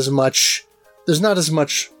 there's not as much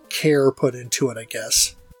care put into it, I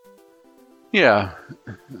guess. Yeah,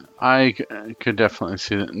 I could definitely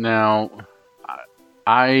see that. Now,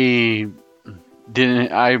 I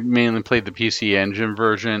mainly played the PC Engine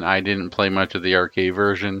version. I didn't play much of the arcade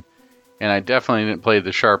version. And I definitely didn't play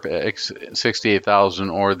the Sharp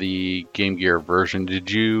X68000 or the Game Gear version.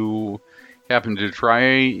 Did you happen to try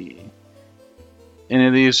any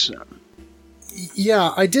of these?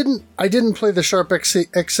 Yeah, I didn't play the Sharp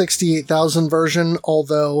X68000 version,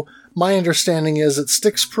 although my understanding is it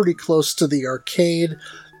sticks pretty close to the arcade,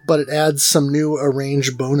 but it adds some new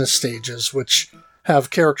arranged bonus stages, which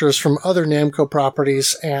have characters from other Namco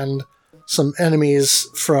properties and some enemies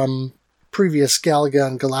from previous Galaga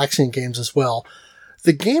and Galaxian games as well.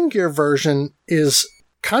 The Game Gear version is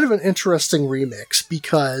kind of an interesting remix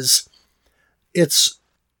because it's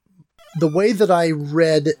the way that I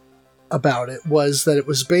read about it was that it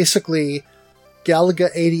was basically Galaga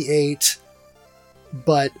 88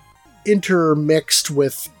 but intermixed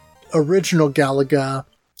with original Galaga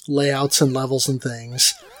layouts and levels and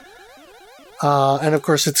things. And of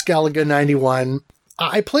course it's Galaga 91.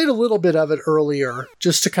 I played a little bit of it earlier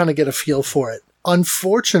just to kind of get a feel for it.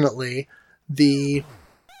 Unfortunately, the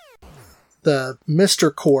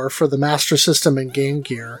Mr. Core for the Master System and Game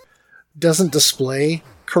Gear doesn't display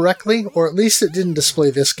correctly, or at least it didn't display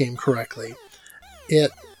this game correctly. It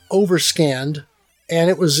overscanned, and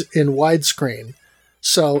it was in widescreen,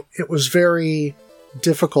 so it was very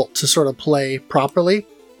difficult to sort of play properly.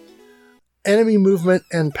 Enemy movement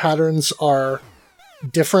and patterns are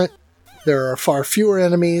different. There are far fewer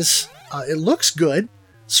enemies. It looks good,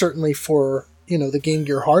 certainly for, the Game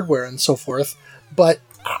Gear hardware and so forth, but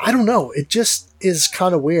I don't know, it just is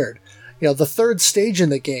kind of weird. The third stage in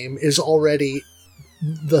the game is already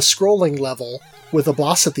the scrolling level with a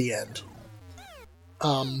boss at the end.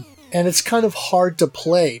 And it's kind of hard to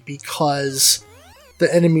play because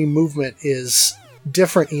the enemy movement is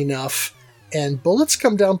different enough, and bullets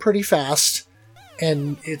come down pretty fast,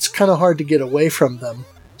 and it's kind of hard to get away from them.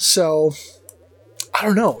 So, I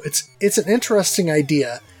don't know. It's an interesting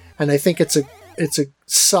idea, and I think it's a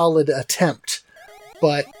solid attempt.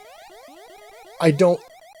 But I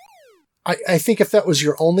think if that was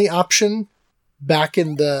your only option back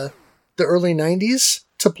in the early 90s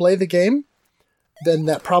to play the game, then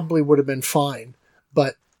that probably would have been fine.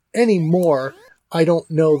 But anymore, I don't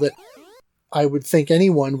know that I would think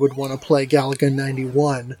anyone would want to play Galaga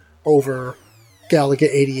 91 over Galaga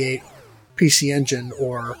 88 PC Engine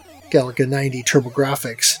or Galaga 90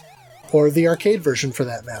 TurboGrafx, or the arcade version for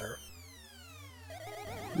that matter.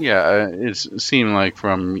 Yeah, it seemed like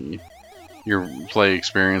from your play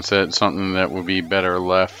experience that something that would be better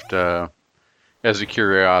left as a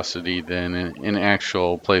curiosity than an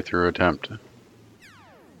actual playthrough attempt.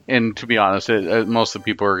 And to be honest, most of the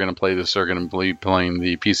people who are going to play this are going to be playing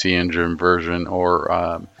the PC Engine version or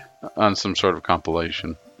on some sort of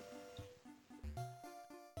compilation.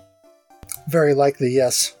 Very likely,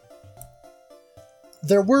 yes.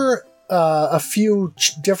 There were a few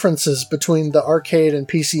differences between the arcade and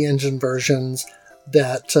PC Engine versions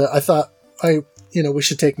that I thought we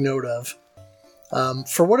should take note of.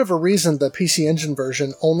 For whatever reason, the PC Engine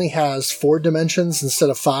version only has 4 dimensions instead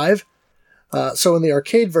of 5. So in the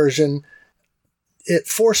arcade version, it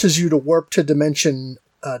forces you to warp to Dimension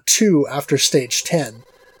 2 after Stage 10,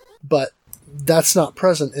 but that's not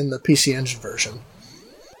present in the PC Engine version.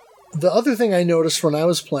 The other thing I noticed when I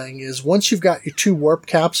was playing is once you've got your 2 warp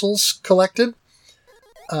capsules collected,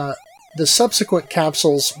 the subsequent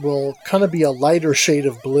capsules will kind of be a lighter shade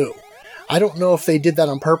of blue. I don't know if they did that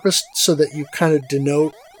on purpose so that you kind of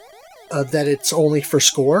denote that it's only for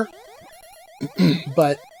score,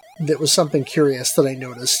 but that was something curious that I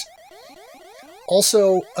noticed.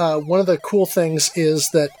 Also, one of the cool things is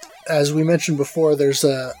that, as we mentioned before, there's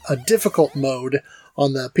a difficult mode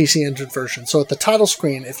on the PC Engine version. So at the title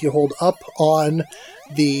screen, if you hold up on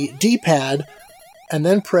the D-pad and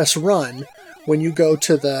then press run, when you go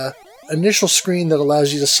to the initial screen that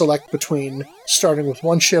allows you to select between starting with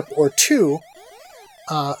 1 ship or 2,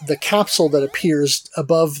 the capsule that appears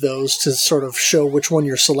above those to sort of show which one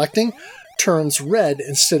you're selecting turns red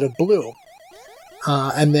instead of blue.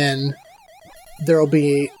 And then there'll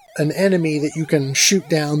be an enemy that you can shoot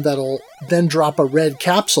down that'll then drop a red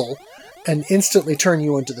capsule and instantly turn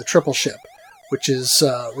you into the triple ship, which is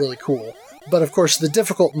really cool. But of course, the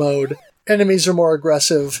difficult mode, enemies are more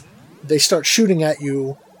aggressive. They start shooting at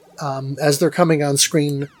you as they're coming on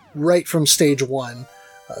screen right from stage 1.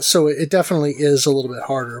 So it definitely is a little bit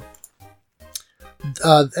harder.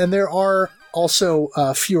 And there are also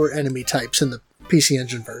fewer enemy types in the PC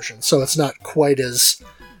Engine version, so it's not quite as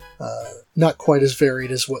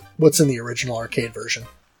varied as what's in the original arcade version.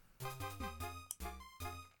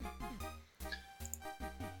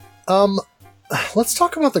 Let's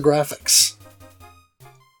talk about the graphics.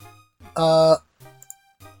 I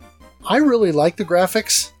really like the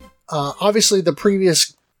graphics. Obviously, the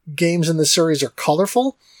previous games in this series are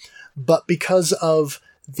colorful, but because of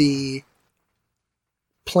the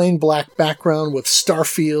plain black background with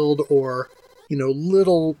Starfield or,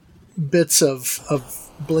 little bits of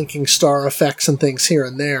blinking star effects and things here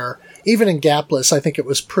and there, even in Gapless, I think it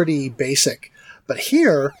was pretty basic. But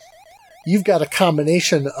here, you've got a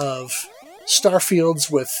combination of Starfields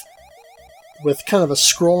with kind of a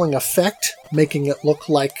scrolling effect, making it look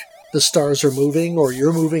like the stars are moving or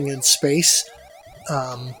you're moving in space.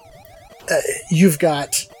 You've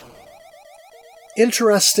got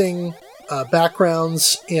interesting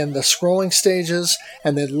backgrounds in the scrolling stages,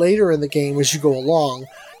 and then later in the game as you go along,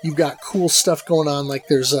 you've got cool stuff going on, like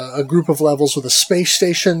there's a group of levels with a space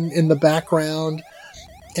station in the background,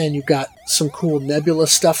 and you've got some cool nebula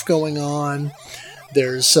stuff going on.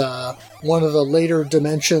 There's one of the later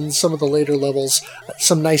dimensions, some of the later levels,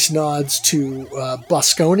 some nice nods to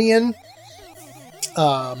Bosconian,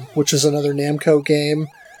 which is another Namco game,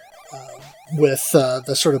 with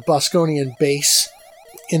the sort of Bosconian base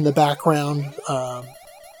in the background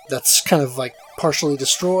that's kind of like partially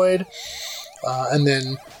destroyed. And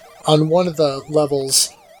then on one of the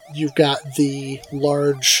levels, you've got the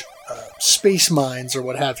large space mines or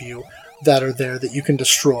what have you that are there that you can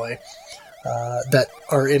destroy, that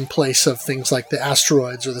are in place of things like the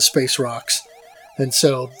asteroids or the space rocks. And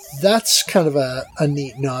so that's kind of a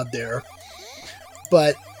neat nod there.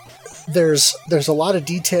 But there's a lot of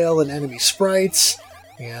detail in enemy sprites,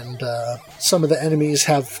 and some of the enemies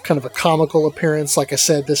have kind of a comical appearance. Like I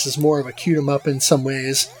said, this is more of a cute 'em up in some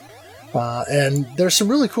ways. And there's some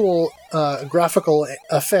really cool graphical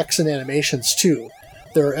effects and animations too.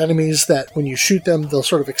 There are enemies that when you shoot them, they'll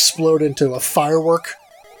sort of explode into a firework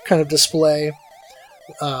kind of display.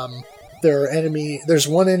 There's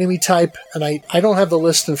one enemy type, and I don't have the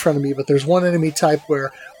list in front of me, but there's one enemy type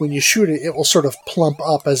where when you shoot it, it will sort of plump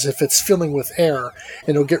up as if it's filling with air, and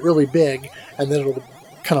it'll get really big, and then it'll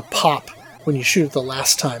kind of pop when you shoot it the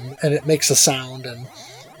last time, and it makes a sound,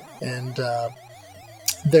 and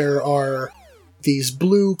there are these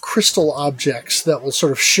blue crystal objects that will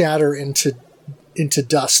sort of shatter into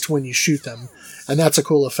dust when you shoot them, and that's a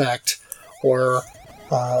cool effect. Or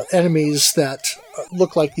enemies that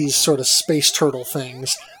look like these sort of space turtle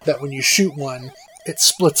things that when you shoot one, it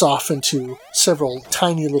splits off into several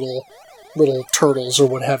tiny little turtles or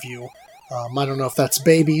what have you. I don't know if that's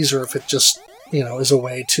babies or if it just, is a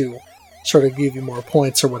way to sort of give you more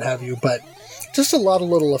points or what have you, but just a lot of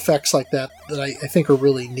little effects like that I think are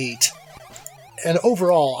really neat. And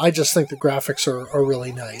overall, I just think the graphics are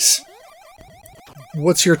really nice.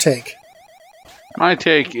 What's your take? My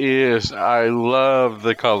take is I love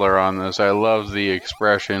the color on this. I love the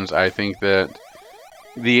expressions. I think that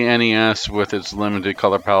the NES with its limited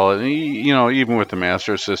color palette, even with the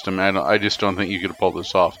Master System, I just don't think you could pull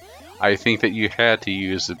this off. I think that you had to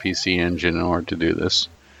use the PC Engine in order to do this.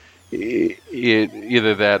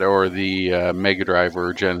 Either that or the Mega Drive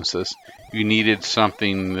or Genesis. You needed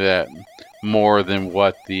something that more than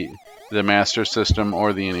what the the Master System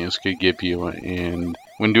or the NES could give you, and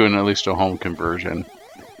when doing at least a home conversion.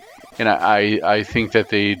 And I think that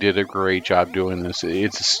they did a great job doing this.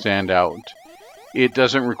 It's a standout. It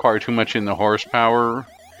doesn't require too much in the horsepower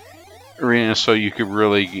arena, so you could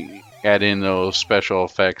really add in those special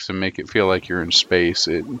effects and make it feel like you're in space.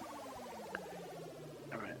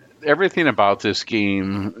 Everything about this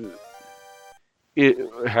game, it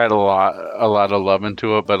had a lot of love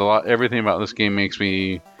into it, but everything about this game makes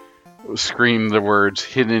me scream the words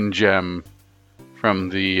 "hidden gem" from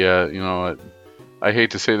the I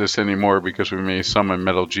hate to say this anymore because we may summon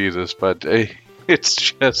Metal Jesus, but it's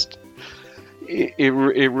just it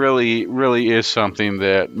really is something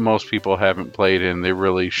that most people haven't played and they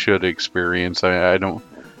really should experience. I don't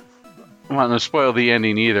want to spoil the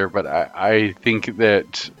ending either, but I think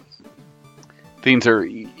that things are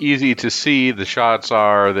easy to see. The shots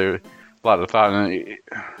are there, a lot of thought, and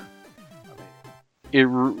it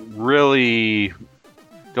really.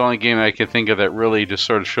 The only game I can think of that really just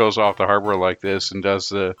sort of shows off the hardware like this and does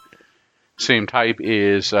the same type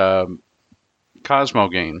is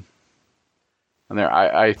Cosmogain. And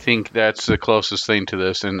I think that's the closest thing to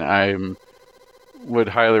this, and I would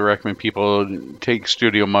highly recommend people take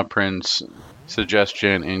Studio Mudprint's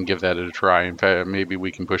suggestion and give that a try. In fact, maybe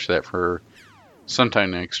we can push that for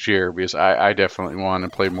sometime next year, because I definitely want to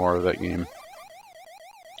play more of that game.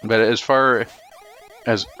 But as far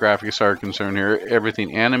as graphics are concerned here,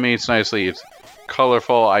 everything animates nicely. It's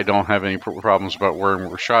colorful. I don't have any problems about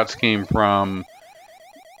where shots came from.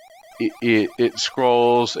 It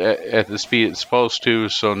scrolls at the speed it's supposed to,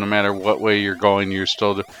 so no matter what way you're going, you're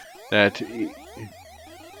still that.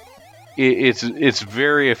 It's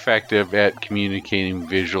very effective at communicating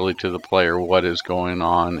visually to the player what is going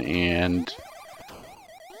on, and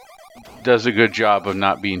does a good job of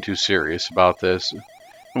not being too serious about this.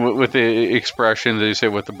 With the expressions, they say,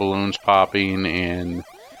 with the balloons popping and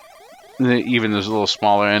even those little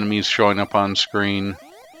smaller enemies showing up on screen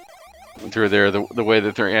through there, the way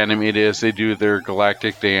that they're animated is they do their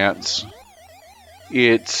galactic dance.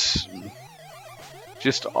 It's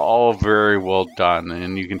just all very well done,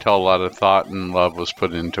 and you can tell a lot of thought and love was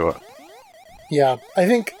put into it. Yeah, I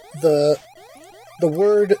think the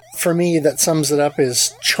word for me that sums it up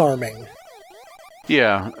is charming.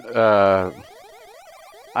 Yeah,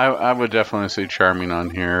 I would definitely say charming on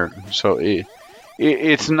here. So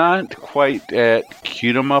it's not quite at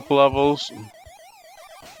cute-em-up levels,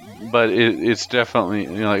 but it's definitely,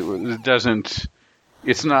 it doesn't.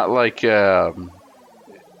 It's not like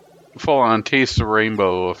full-on Taste the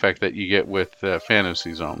Rainbow effect that you get with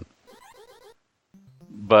Fantasy Zone,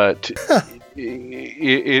 but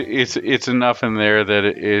it's enough in there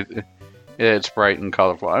that it's bright and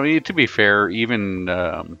colorful. I mean, to be fair, even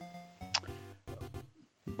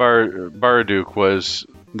Baraduke was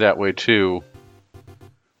that way too,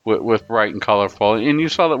 with bright and colorful, and you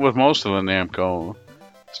saw that with most of the Namco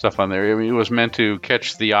stuff on there. I mean, it was meant to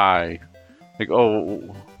catch the eye, like,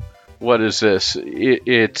 oh, what is this?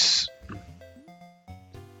 It's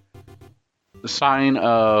a sign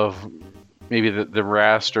of maybe the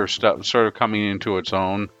raster stuff sort of coming into its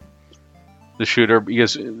own. The shooter,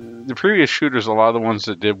 because the previous shooters, a lot of the ones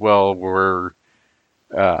that did well were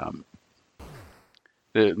not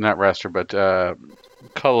raster, but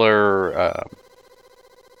color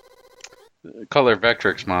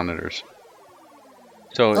Vectrex monitors.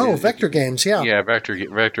 So vector games, yeah. Yeah,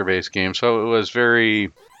 vector-based games. So it was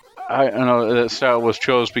very, I don't know, that style was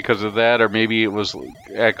chose because of that, or maybe it was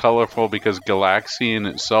colorful because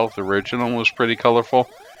Galaxian itself, the original, was pretty colorful.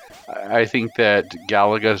 I think that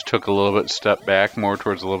Galaga took a little bit step back more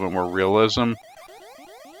towards a little bit more realism.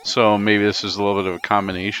 So maybe this is a little bit of a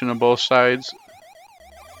combination of both sides.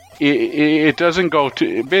 It doesn't go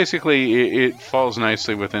to... Basically, it falls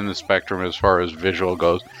nicely within the spectrum as far as visual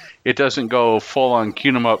goes. It doesn't go full-on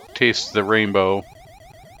cute-em-up, Taste the Rainbow,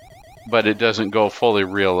 but it doesn't go fully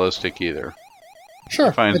realistic either. Sure,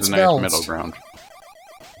 it finds a nice balanced middle ground.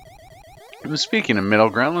 And speaking of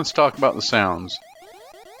middle ground, let's talk about the sounds.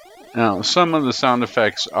 Now, some of the sound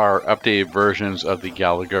effects are updated versions of the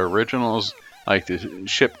Galaga originals, like the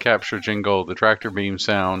ship capture jingle, the tractor beam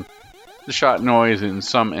sound, the shot noise, and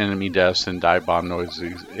some enemy deaths and dive bomb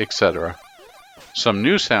noises, etc. Some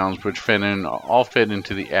new sounds which all fit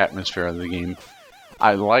into the atmosphere of the game.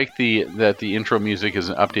 I like that the intro music is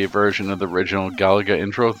an updated version of the original Galaga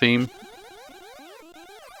intro theme.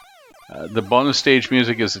 The bonus stage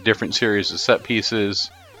music is a different series of set pieces,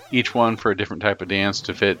 each one for a different type of dance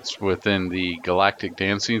to fit within the Galactic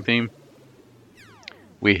Dancing theme.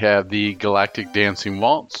 We have the Galactic Dancing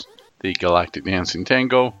Waltz, the Galactic Dancing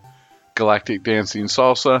Tango, Galactic Dancing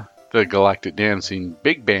Salsa, the Galactic Dancing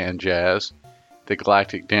Big Band Jazz, the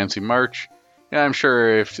Galactic Dancing March. Yeah, I'm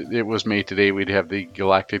sure if it was made today, we'd have the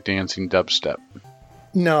Galactic Dancing Dubstep.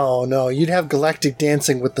 No, you'd have Galactic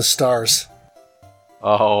Dancing with the Stars.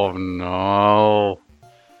 Oh, no.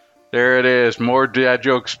 There it is. More dad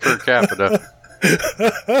jokes per capita.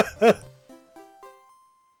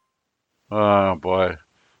 Oh, boy.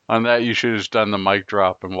 On that, you should have just done the mic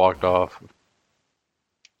drop and walked off.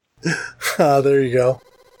 There you go.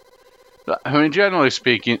 I mean, generally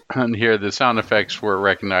speaking, here, the sound effects were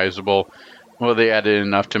recognizable. Well, they added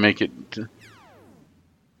enough to make it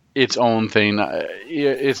its own thing.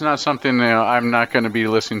 It's not something, I'm not going to be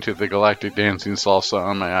listening to the Galactic Dancing Salsa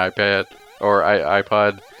on my iPad or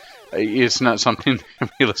iPod. It's not something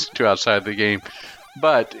we listen to outside the game.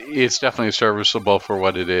 But it's definitely serviceable for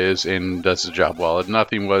what it is and does the job well.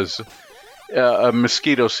 Nothing was a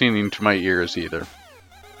mosquito singing to my ears either.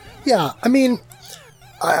 Yeah, I mean,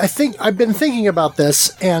 I think I've been thinking about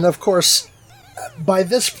this, and of course, by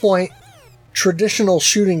this point, traditional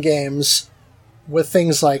shooting games with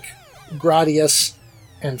things like Gradius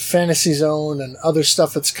and Fantasy Zone and other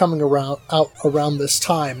stuff that's coming out around this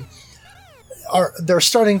time, they're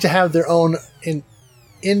starting to have their own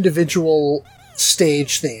individual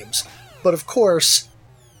stage themes. But of course,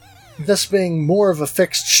 this being more of a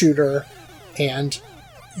fixed shooter and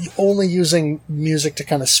only using music to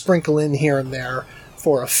kind of sprinkle in here and there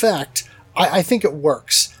for effect, I think it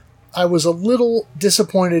works. I was a little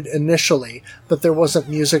disappointed initially that there wasn't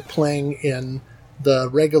music playing in the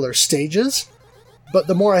regular stages, but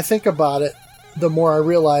the more I think about it, the more I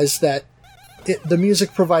realize that the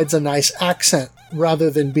music provides a nice accent rather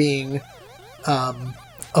than being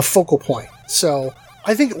a focal point. So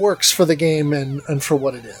I think it works for the game and for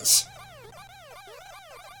what it is.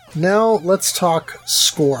 Now let's talk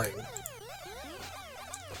scoring.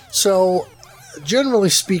 So, generally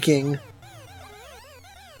speaking,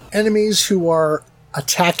 enemies who are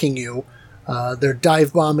attacking you, they're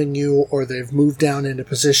dive bombing you or they've moved down into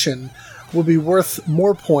position, will be worth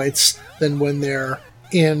more points than when they're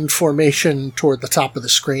in formation toward the top of the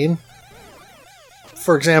screen.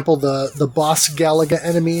 For example, the boss Galaga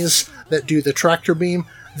enemies that do the tractor beam,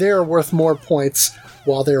 they're worth more points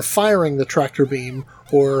while they're firing the tractor beam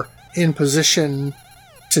or in position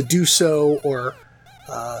to do so, or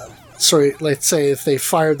let's say if they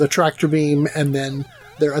fire the tractor beam and then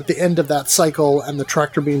they're at the end of that cycle and the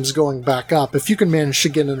tractor beam's going back up, if you can manage to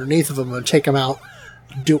get underneath of them and take them out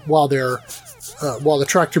while the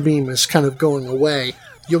tractor beam is kind of going away,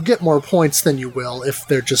 you'll get more points than you will if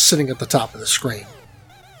they're just sitting at the top of the screen.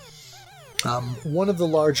 One of the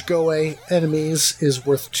large Goe enemies is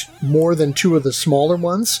worth more than two of the smaller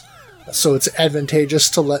ones, so it's advantageous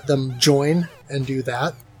to let them join and do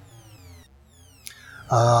that.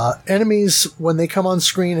 Enemies, when they come on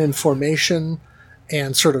screen in formation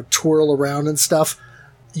and sort of twirl around and stuff,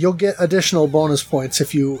 you'll get additional bonus points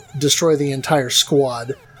if you destroy the entire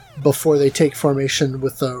squad before they take formation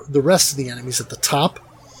with the rest of the enemies at the top.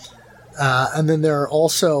 And then there are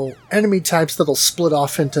also enemy types that'll split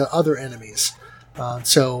off into other enemies.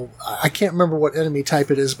 So I can't remember what enemy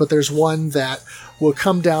type it is, but there's one that will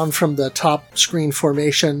come down from the top screen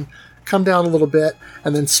formation, come down a little bit,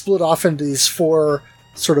 and then split off into these four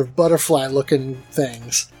sort of butterfly-looking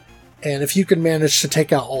things. And if you can manage to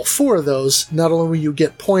take out all four of those, not only will you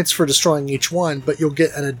get points for destroying each one, but you'll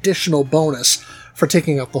get an additional bonus for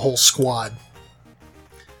taking out the whole squad.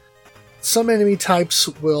 Some enemy types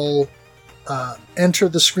will enter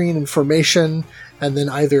the screen in formation and then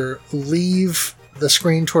either leave the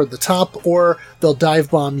screen toward the top or they'll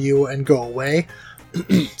dive bomb you and go away.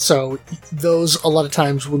 So those a lot of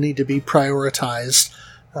times will need to be prioritized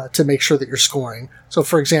to make sure that you're scoring. So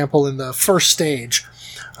for example, in the first stage,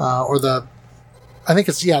 the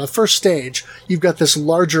first stage, you've got this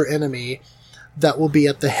larger enemy that will be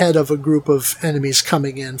at the head of a group of enemies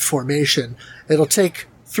coming in formation. It'll take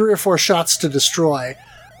 3 or 4 shots to destroy,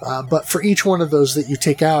 but for each one of those that you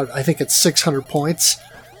take out, I think it's 600 points.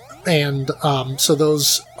 And so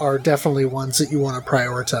those are definitely ones that you want to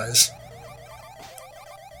prioritize.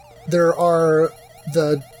 There are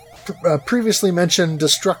the previously mentioned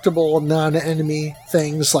destructible non-enemy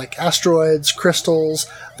things like asteroids, crystals.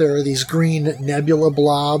 There are these green nebula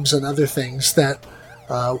blobs and other things that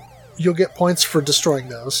you'll get points for destroying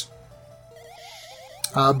those.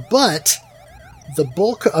 But the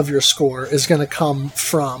bulk of your score is going to come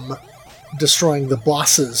from destroying the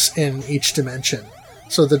bosses in each dimension.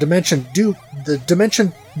 So the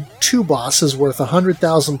Dimension 2 boss is worth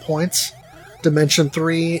 100,000 points, Dimension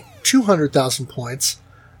 3, 200,000 points,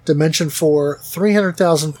 Dimension 4,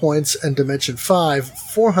 300,000 points, and Dimension 5,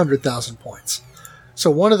 400,000 points. So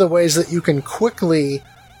one of the ways that you can quickly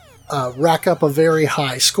rack up a very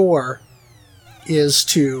high score is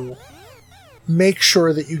to make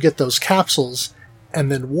sure that you get those capsules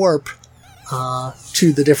and then warp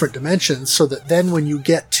to the different dimensions, so that then when you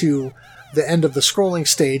get to the end of the scrolling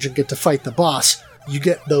stage and get to fight the boss, you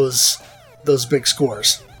get those big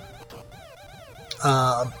scores.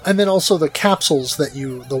 And then also the capsules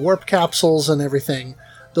the warp capsules and everything,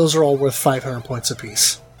 those are all worth 500 points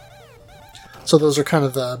apiece. So those are kind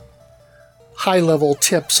of the high-level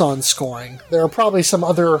tips on scoring. There are probably some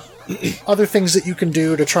other things that you can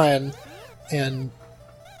do to try and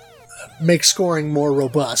make scoring more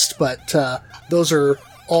robust, but those are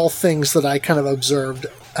all things that I kind of observed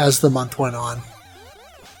as the month went on.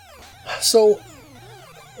 So,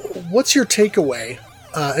 what's your takeaway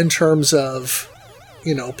in terms of,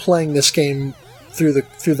 playing this game through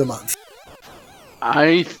the month?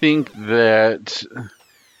 I think that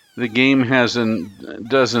the game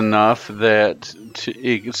does enough that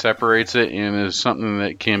it separates it and is something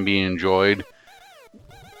that can be enjoyed.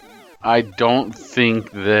 I don't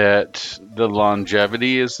think that the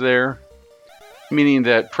longevity is there, meaning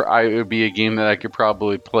that it would be a game that I could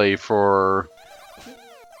probably play for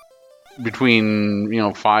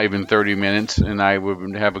between 5 and 30 minutes, and I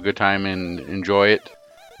would have a good time and enjoy it.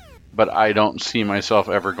 But I don't see myself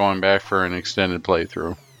ever going back for an extended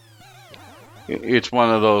playthrough. It's one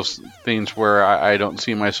of those things where I don't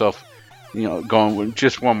see myself, going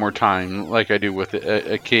just one more time, like I do with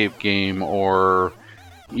a cave game or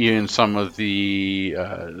even some of the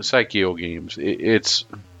Psycho games. It's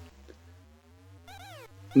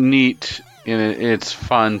neat and it's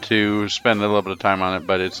fun to spend a little bit of time on it,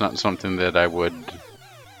 but it's not something that I would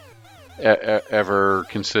ever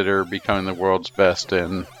consider becoming the world's best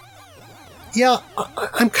in. Yeah,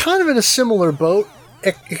 I'm kind of in a similar boat,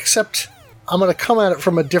 except I'm going to come at it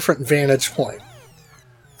from a different vantage point.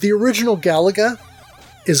 The original Galaga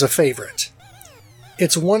is a favorite.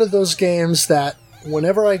 It's one of those games that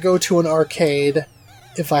whenever I go to an arcade,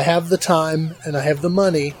 if I have the time and I have the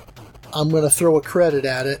money, I'm going to throw a credit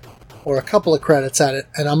at it, or a couple of credits at it,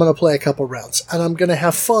 and I'm going to play a couple rounds. And I'm going to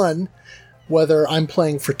have fun, whether I'm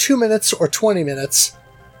playing for 2 minutes or 20 minutes.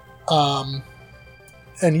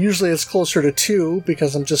 And usually it's closer to 2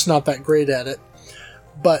 because I'm just not that great at it.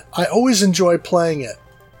 But I always enjoy playing it.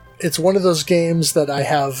 It's one of those games that I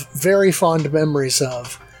have very fond memories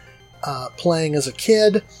of playing as a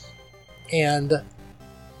kid, and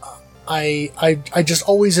I just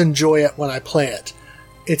always enjoy it when I play it.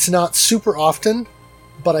 It's not super often,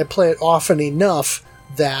 but I play it often enough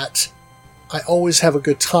that I always have a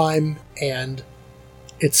good time, and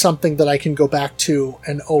it's something that I can go back to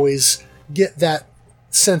and always get that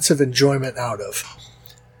sense of enjoyment out of.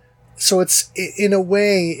 So it's, in a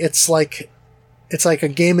way, it's like a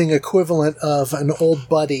gaming equivalent of an old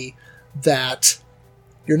buddy that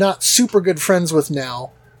you're not super good friends with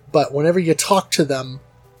now, but whenever you talk to them,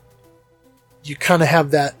 you kind of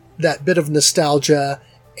have that bit of nostalgia,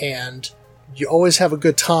 and you always have a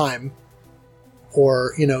good time,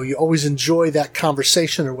 or, you always enjoy that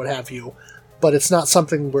conversation or what have you, but it's not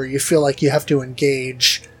something where you feel like you have to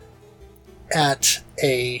engage at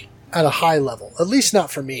a high level, at least not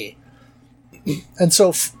for me. And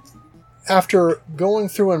so after going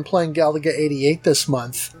through and playing Galaga 88 this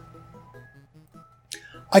month,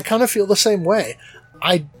 I kind of feel the same way.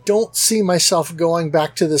 I don't see myself going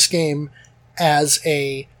back to this game as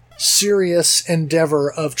a serious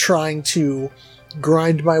endeavor of trying to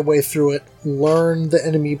grind my way through it, learn the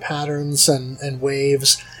enemy patterns and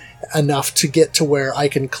waves enough to get to where I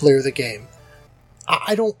can clear the game.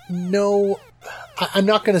 I don't know. I'm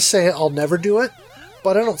not going to say I'll never do it,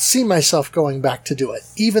 but I don't see myself going back to do it,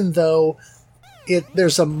 even though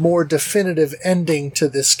there's a more definitive ending to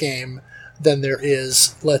this game than there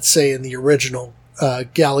is, let's say, in the original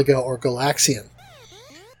Galaga or Galaxian.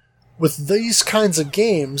 With these kinds of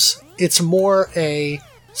games, it's more a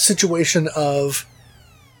situation of,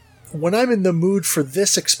 when I'm in the mood for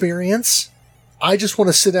this experience, I just want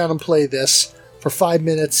to sit down and play this for 5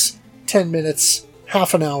 minutes, 10 minutes,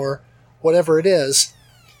 half an hour, whatever it is,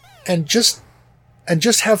 and just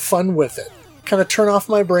have fun with it. Kind of turn off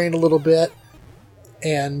my brain a little bit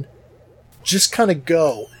and just kind of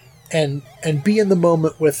go and be in the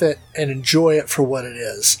moment with it and enjoy it for what it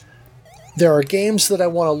is. There are games that I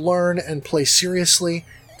want to learn and play seriously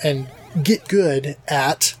and get good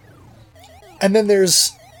at. And then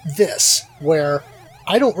there's this, where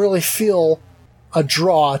I don't really feel a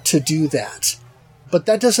draw to do that. But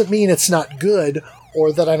that doesn't mean it's not good,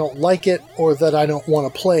 or that I don't like it, or that I don't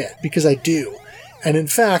want to play it, because I do. And in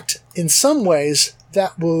fact, in some ways,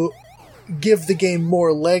 that will give the game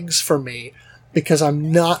more legs for me because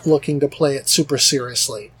I'm not looking to play it super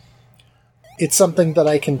seriously. It's something that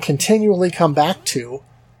I can continually come back to,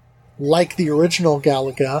 like the original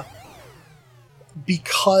Galaga,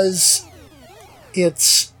 because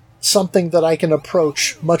it's something that I can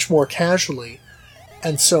approach much more casually,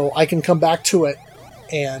 and so I can come back to it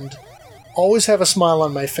and always have a smile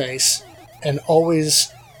on my face and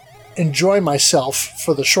always enjoy myself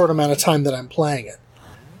for the short amount of time that I'm playing it.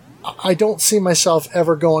 I don't see myself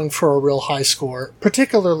ever going for a real high score,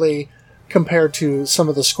 particularly compared to some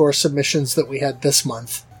of the score submissions that we had this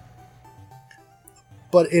month.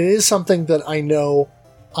 But it is something that I know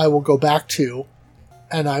I will go back to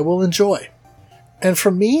and I will enjoy. And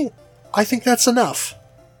for me, I think that's enough.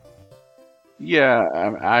 Yeah,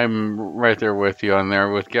 I'm right there with you on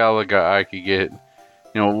there. With Galaga, I could get,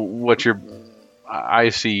 what I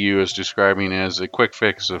see you as describing as a quick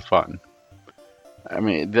fix of fun. I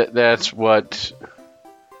mean, that's what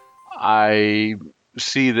I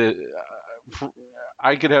see. That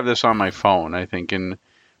I could have this on my phone, I think, and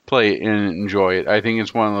play it and enjoy it. I think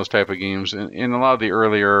it's one of those type of games, and a lot of the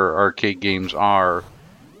earlier arcade games are,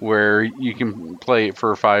 where you can play it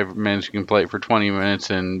for 5 minutes, you can play it for 20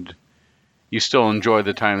 minutes, and you still enjoy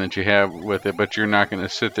the time that you have with it, but you're not going to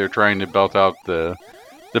sit there trying to belt out the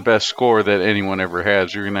best score that anyone ever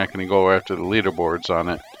has. You're not going to go after the leaderboards on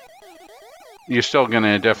it. You're still going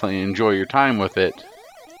to definitely enjoy your time with it,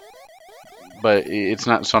 but it's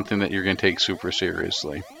not something that you're going to take super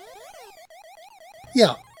seriously.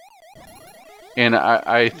 Yeah. And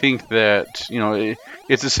I think that,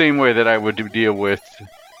 it's the same way that I would deal with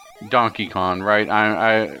Donkey Kong, right?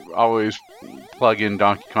 I always plug in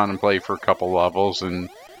Donkey Kong and play for a couple levels and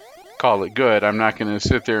call it good. I'm not going to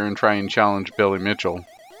sit there and try and challenge Billy Mitchell.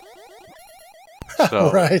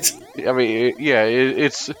 So, right. I mean,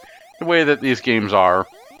 it's the way that these games are.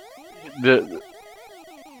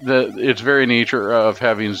 It's very nature of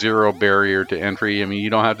having zero barrier to entry. I mean, you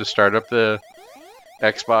don't have to start up the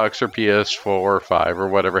Xbox or PS4 or 5 or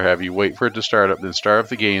whatever have you. Wait for it to start up, then start up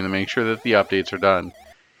the game and make sure that the updates are done.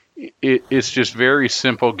 It's just very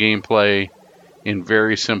simple gameplay in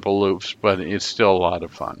very simple loops, but it's still a lot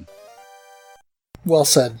of fun. Well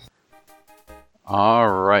said. All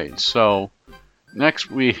right, so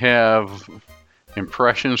next we have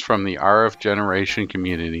impressions from the RF Generation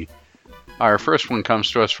community. Our first one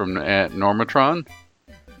comes to us from at Normatron.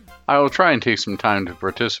 I will try and take some time to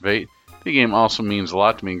participate. The game also means a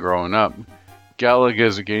lot to me growing up. Galaga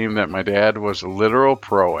is a game that my dad was a literal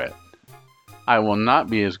pro at. I will not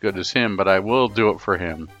be as good as him, but I will do it for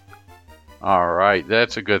him. Alright,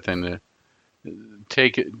 that's a good thing to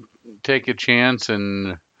take a chance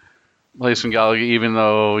and play some Galaga, even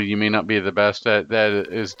though you may not be the best. That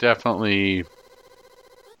is definitely,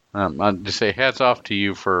 I'll just say hats off to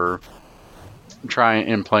you for trying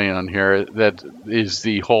and playing on here. That is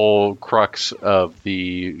the whole crux of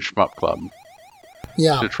the Shmup Club.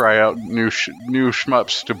 Yeah. To try out new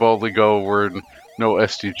shmups to boldly go where no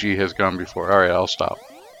SDG has gone before. All right, I'll stop.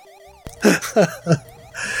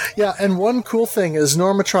 Yeah, and one cool thing is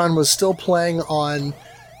Normatron was still playing on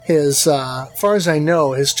his, as far as I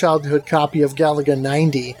know, his childhood copy of Galaga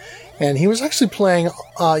 90, and he was actually playing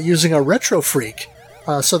using a Retro Freak,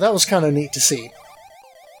 so that was kind of neat to see.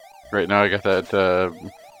 Right now I got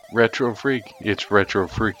that Retro Freak. It's Retro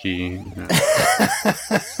Freaky.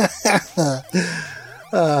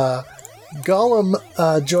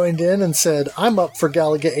 Gollum joined in and said, I'm up for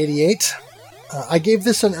Galaga 88. I gave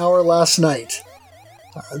this an hour last night.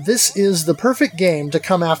 This is the perfect game to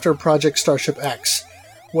come after Project Starship X.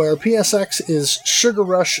 Where PSX is Sugar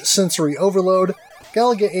Rush sensory overload,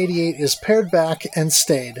 Galaga 88 is pared back and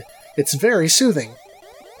stayed. It's very soothing.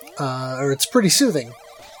 It's pretty soothing.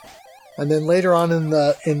 And then later on in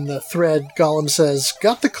the thread, Gollum says,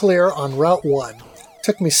 got the clear on Route 1.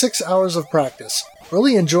 Took me 6 hours of practice.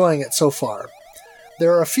 Really enjoying it so far.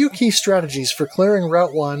 There are a few key strategies for clearing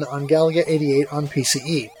Route 1 on Galaga 88 on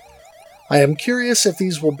PCE. I am curious if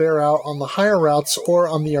these will bear out on the higher routes or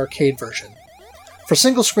on the arcade version. For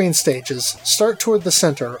single-screen stages, start toward the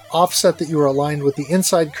center, offset that you are aligned with the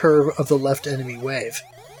inside curve of the left enemy wave.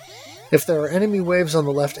 If there are enemy waves on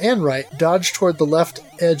the left and right, dodge toward the left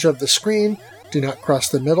edge of the screen, do not cross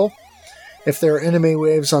the middle. If there are enemy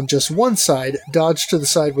waves on just one side, dodge to the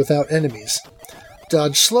side without enemies.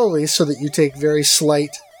 Dodge slowly so that you take very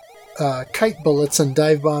slight kite bullets and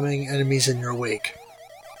dive-bombing enemies in your wake.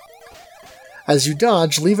 As you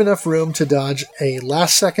dodge, leave enough room to dodge a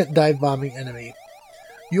last-second dive-bombing enemy.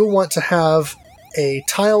 You'll want to have a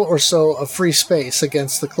tile or so of free space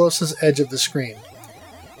against the closest edge of the screen.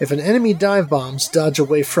 If an enemy dive bombs, dodge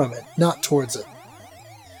away from it, not towards it.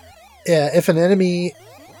 If an enemy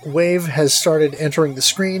wave has started entering the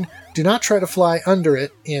screen, do not try to fly under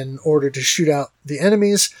it in order to shoot out the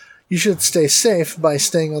enemies. You should stay safe by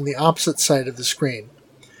staying on the opposite side of the screen.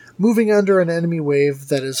 Moving under an enemy wave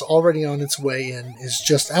that is already on its way in is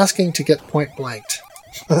just asking to get point blanked.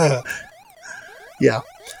 Yeah.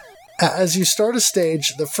 As you start a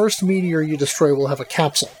stage, the first meteor you destroy will have a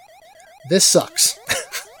capsule. This sucks.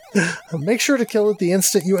 Make sure to kill it the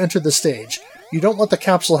instant you enter the stage. You don't want the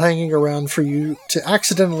capsule hanging around for you to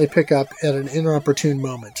accidentally pick up at an inopportune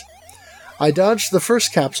moment. I dodged the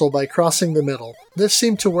first capsule by crossing the middle. This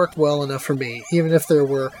seemed to work well enough for me, even if there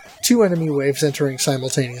were 2 enemy waves entering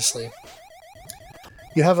simultaneously.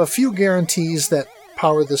 You have a few guarantees that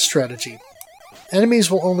power this strategy. Enemies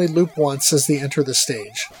will only loop once as they enter the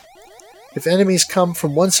stage. If enemies come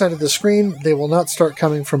from one side of the screen, they will not start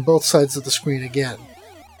coming from both sides of the screen again.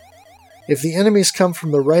 If the enemies come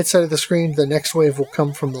from the right side of the screen, the next wave will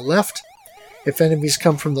come from the left. If enemies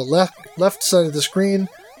come from the left side of the screen,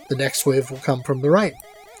 the next wave will come from the right.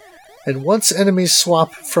 And once enemies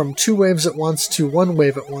swap from 2 waves at once to 1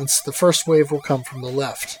 wave at once, the first wave will come from the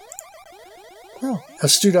left. Oh,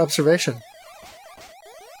 astute observation.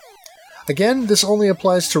 Again, this only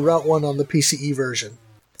applies to Route 1 on the PCE version.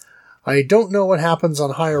 I don't know what happens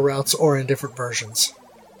on higher routes or in different versions.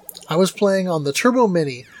 I was playing on the Turbo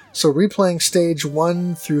Mini, so replaying stage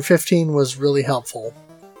 1 through 15 was really helpful.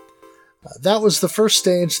 That was the first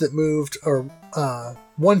stage that moved, or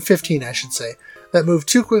 115 I should say, that moved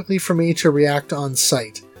too quickly for me to react on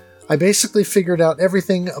sight. I basically figured out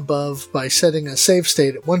everything above by setting a save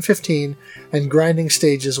state at 115 and grinding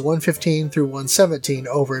stages 115 through 117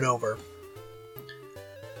 over and over.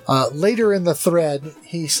 Later in the thread,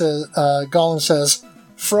 Gollum says,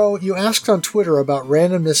 Fro, you asked on Twitter about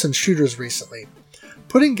randomness in shooters recently.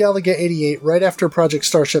 Putting Galaga 88 right after Project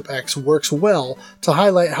Starship X works well to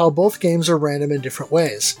highlight how both games are random in different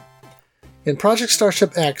ways. In Project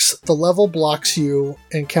Starship X, the level blocks you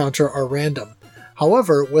encounter are random.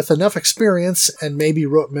 However, with enough experience and maybe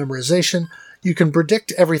rote memorization, you can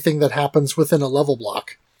predict everything that happens within a level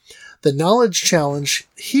block. The knowledge challenge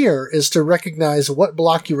here is to recognize what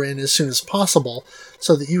block you're in as soon as possible,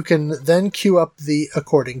 so that you can then queue up the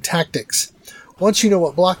according tactics. Once you know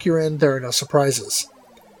what block you're in, there are no surprises.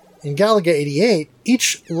 In Galaga 88,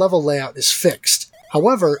 each level layout is fixed.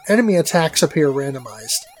 However, enemy attacks appear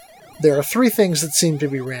randomized. There are 3 things that seem to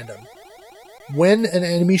be random. When an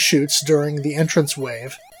enemy shoots during the entrance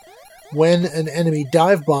wave, when an enemy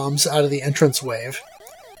dive bombs out of the entrance wave,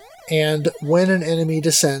 and when an enemy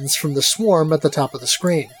descends from the swarm at the top of the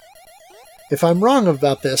screen. If I'm wrong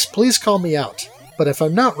about this, please call me out, but if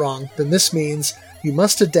I'm not wrong, then this means you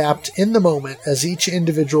must adapt in the moment as each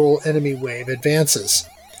individual enemy wave advances.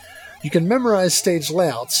 You can memorize stage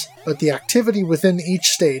layouts, but the activity within each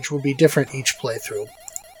stage will be different each playthrough.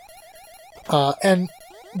 And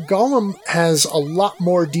Gollum has a lot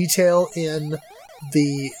more detail in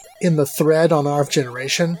the thread on RF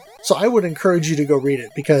Generation, so I would encourage you to go read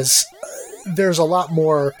it, because there's a lot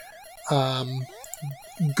more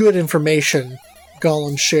good information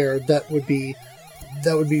Gollum shared that would be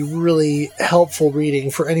really helpful reading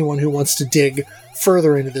for anyone who wants to dig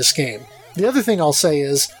further into this game. The other thing I'll say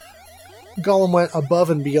is Gollum went above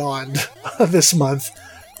and beyond this month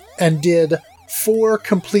and did 4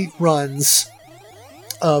 complete runs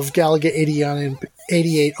of Galaga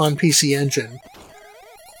 88 on PC Engine.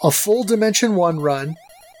 A full Dimension 1 run,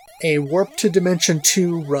 a Warp to Dimension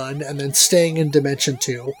 2 run, and then staying in Dimension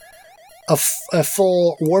 2, a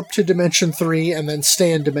full Warp to Dimension 3 and then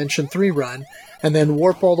stay in Dimension 3 run, and then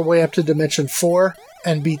warp all the way up to Dimension 4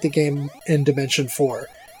 and beat the game in Dimension 4.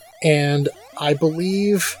 And I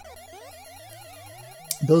believe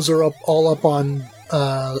those are all up on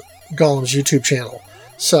Gollum's YouTube channel.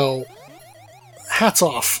 So, hats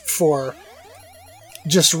off for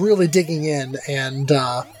just really digging in and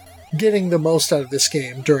getting the most out of this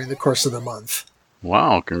game during the course of the month.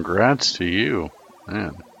 Wow, congrats to you.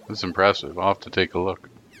 Man, that's impressive. I'll have to take a look.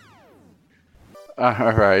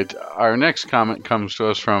 All right, our next comment comes to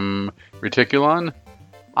us from Reticulon.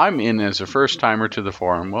 I'm in as a first-timer to the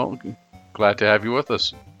forum. Well, glad to have you with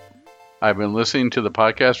us. I've been listening to the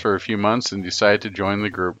podcast for a few months and decided to join the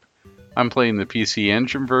group. I'm playing the PC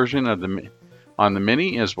Engine version of on the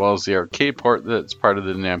Mini, as well as the arcade port that's part of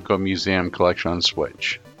the Namco Museum Collection on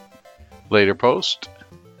Switch. Later post.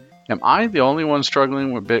 Am I the only one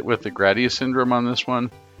struggling with the Gradius syndrome on this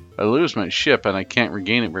one? I lose my ship and I can't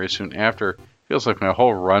regain it very soon after. Feels like my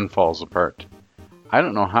whole run falls apart. I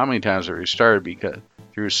don't know how many times I restarted because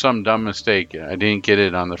through some dumb mistake I didn't get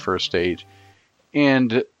it on the first stage.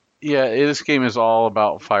 And yeah, this game is all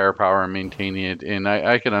about firepower and maintaining it, and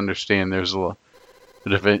I can understand there's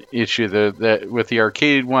bit of an issue that with the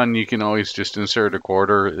arcade one, you can always just insert a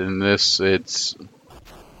quarter. In this, it's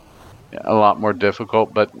a lot more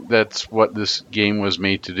difficult, but that's what this game was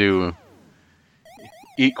made to do.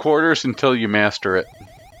 Eat quarters until you master it.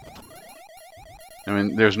 I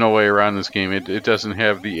mean, there's no way around this game. It doesn't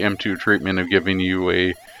have the M2 treatment of giving you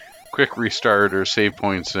a quick restart or save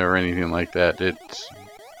points or anything like that.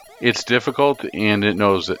 It's difficult, and it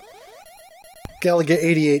knows it. Galaga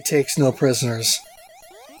 88 takes no prisoners.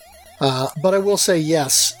 But I will say,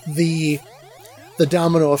 yes, the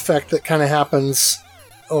domino effect that kind of happens,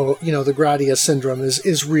 the Gradia syndrome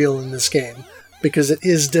is real in this game, because it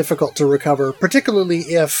is difficult to recover, particularly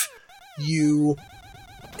if you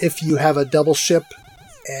have a double ship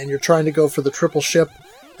and you're trying to go for the triple ship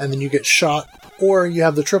and then you get shot, or you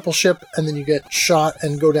have the triple ship and then you get shot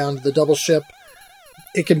and go down to the double ship.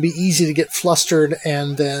 It can be easy to get flustered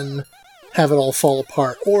and then have it all fall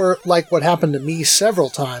apart. Or like what happened to me several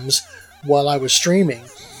times while I was streaming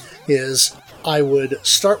is I would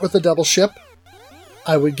start with the double ship,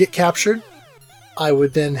 I would get captured, I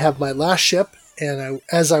would then have my last ship, and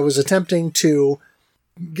as I was attempting to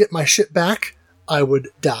get my ship back, I would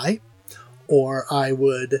die, or I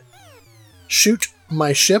would shoot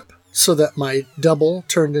my ship so that my double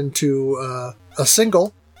turned into a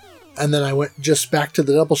single, and then I went just back to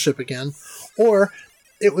the double ship again, or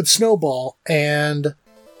it would snowball, and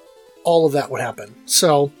all of that would happen.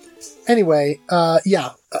 So, anyway, I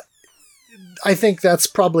think that's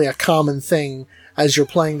probably a common thing as you're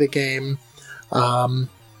playing the game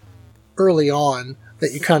early on,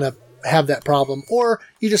 that you kind of have that problem, or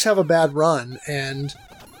you just have a bad run and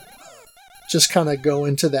just kind of go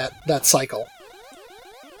into that cycle.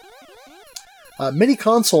 Mini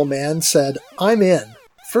Console Man said, I'm in.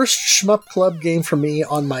 First Shmup Club game for me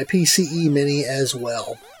on my PCE Mini as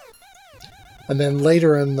well. And then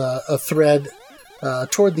later in a thread,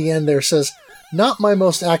 toward the end there says, not my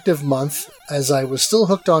most active month, as I was still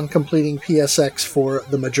hooked on completing PSX for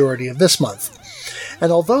the majority of this month.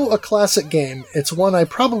 And although a classic game, it's one I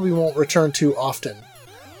probably won't return to often.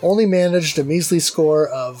 Only managed a measly score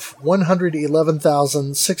of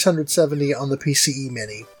 111,670 on the PCE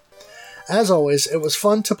Mini. As always, it was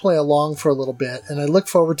fun to play along for a little bit, and I look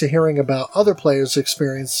forward to hearing about other players'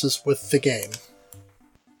 experiences with the game.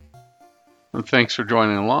 Well, thanks for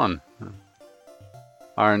joining along.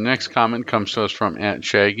 Our next comment comes to us from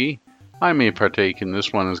 @Shaggy. I may partake in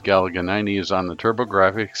this one as Galaga 90 is on the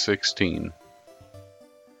TurboGrafx 16.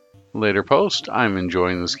 Later post, I'm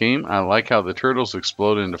enjoying this game. I like how the turtles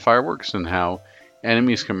explode into fireworks and how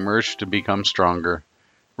enemies can merge to become stronger.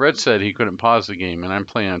 Red said he couldn't pause the game, and I'm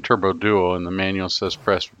playing on Turbo Duo, and the manual says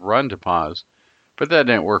press run to pause. But that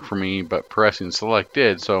didn't work for me, but pressing select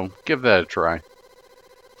did, so give that a try.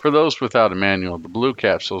 For those without a manual, the blue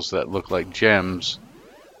capsules that look like gems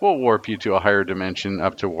will warp you to a higher dimension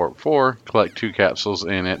up to warp 4, collect 2 capsules,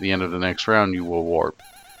 and at the end of the next round you will warp.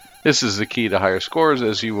 This is the key to higher scores,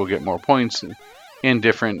 as you will get more points and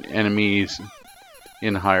different enemies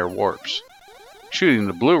in higher warps. Shooting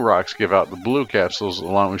the blue rocks give out the blue capsules,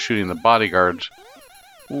 along with shooting the bodyguards,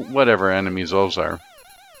 whatever enemies those are.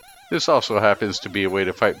 This also happens to be a way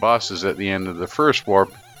to fight bosses at the end of the first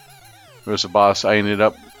warp. There was a boss I ended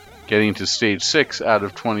up getting to stage 6 out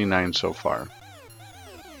of 29 so far.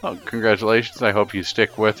 Well, congratulations, I hope you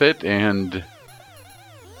stick with it and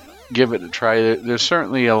give it a try. There's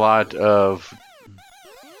certainly a lot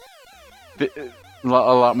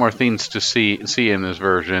more things to see in this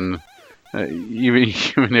version,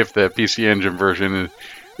 even if the PC Engine version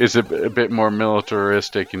is a bit more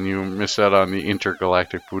militaristic and you miss out on the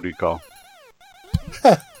intergalactic booty call.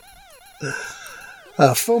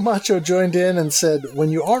 Faux Macho joined in and said, when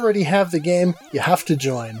you already have the game, you have to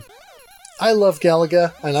join. I love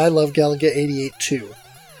Galaga, and I love Galaga 88 too.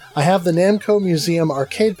 I have the Namco Museum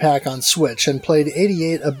arcade pack on Switch and played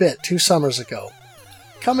 88 a bit 2 summers ago.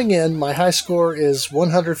 Coming in, my high score is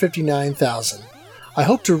 159,000. I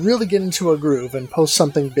hope to really get into a groove and post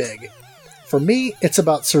something big. For me, it's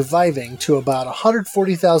about surviving to about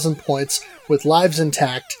 140,000 points with lives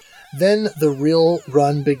intact, then the real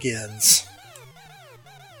run begins.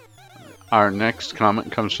 Our next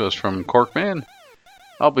comment comes to us from Corkman.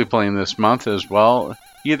 I'll be playing this month as well,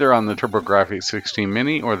 either on the TurboGrafx 16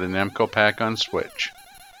 Mini or the Namco pack on Switch.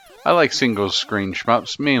 I like single-screen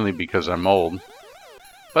shmups, mainly because I'm old,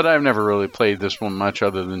 but I've never really played this one much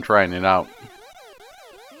other than trying it out.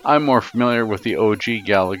 I'm more familiar with the OG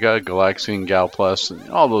Galaga, Galaxian, Gal Plus,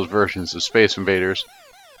 and all those versions of Space Invaders,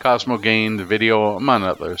 Cosmogain, the video, among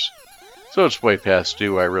others, so it's way past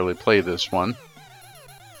due I really play this one.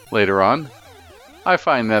 Later on, I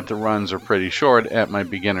find that the runs are pretty short at my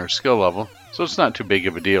beginner skill level, so it's not too big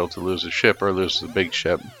of a deal to lose a ship or lose a big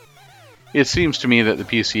ship. It seems to me that the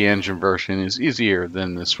PC Engine version is easier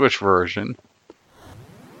than the Switch version.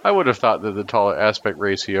 I would have thought that the taller aspect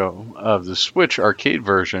ratio of the Switch arcade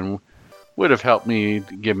version would have helped me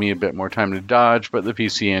give me a bit more time to dodge, but the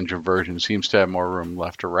PC Engine version seems to have more room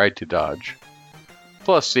left to right to dodge.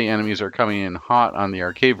 Plus, the enemies are coming in hot on the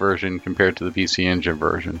arcade version compared to the PC Engine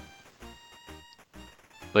version.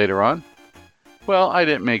 Later on, well, I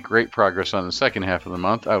didn't make great progress on the second half of the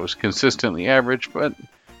month. I was consistently average, but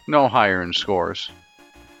no higher in scores.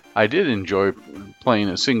 I did enjoy playing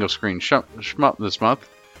a single-screen shmup this month.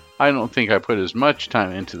 I don't think I put as much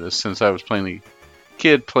time into this since I was playing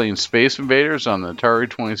Space Invaders on the Atari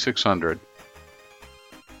 2600.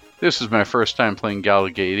 This is my first time playing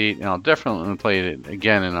Galaga 88, and I'll definitely play it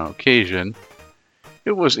again on occasion.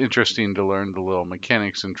 It was interesting to learn the little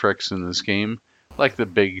mechanics and tricks in this game, like the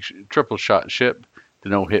big triple shot ship, the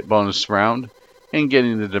no-hit bonus round, and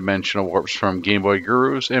getting the dimensional warps from Game Boy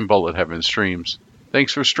Gurus and Bullet Heaven streams.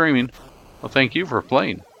 Thanks for streaming. Well, thank you for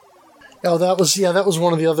playing. Oh, that was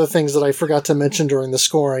one of the other things that I forgot to mention during the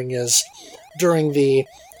scoring is during the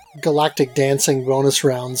Galactic Dancing bonus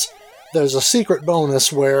rounds, there's a secret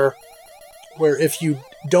bonus where if you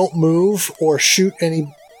don't move or shoot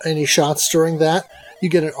any shots during that, you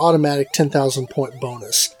get an automatic 10,000 point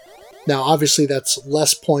bonus. Now, obviously, that's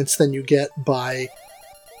less points than you get by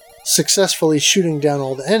successfully shooting down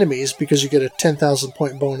all the enemies, because you get a 10,000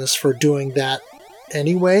 point bonus for doing that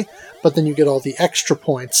anyway, but then you get all the extra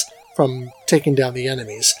points from taking down the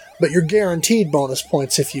enemies. But you're guaranteed bonus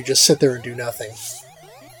points if you just sit there and do nothing.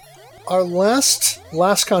 Our last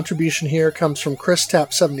contribution here comes from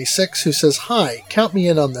ChrisTap76, who says, "Hi, count me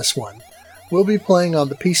in on this one. We'll be playing on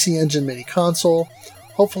the PC Engine mini console.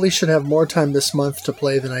 Hopefully should have more time this month to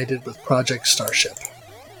play than I did with Project Starship."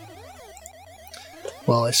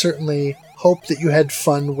 Well, I certainly hope that you had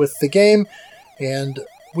fun with the game, and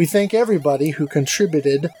we thank everybody who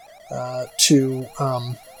contributed to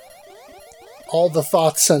all the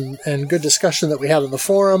thoughts and good discussion that we had on the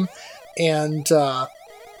forum, and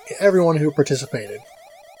everyone who participated.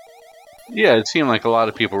 Yeah, it seemed like a lot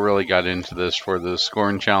of people really got into this for the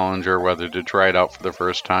scoring challenge or whether to try it out for the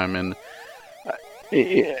first time. And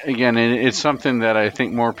again, it's something that I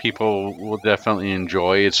think more people will definitely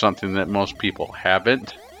enjoy. It's something that most people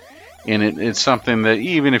haven't. And it's something that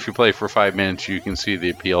even if you play for 5 minutes, you can see the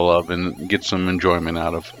appeal of and get some enjoyment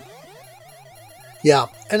out of. Yeah,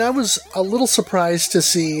 and I was a little surprised to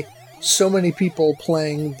see so many people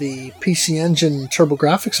playing the PC Engine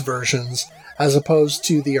TurboGrafx versions as opposed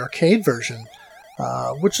to the arcade version,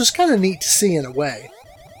 which was kind of neat to see in a way.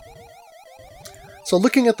 So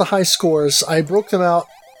looking at the high scores, I broke them out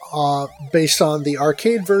based on the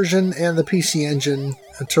arcade version and the PC Engine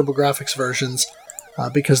and TurboGrafx versions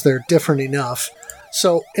because they're different enough.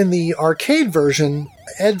 So in the arcade version,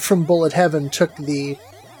 Ed from Bullet Heaven took the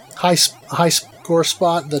high score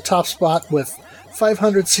spot, the top spot, with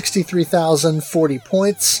 563,040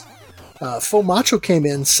 points. Faux Macho came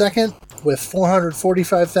in second with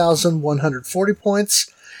 445,140 points.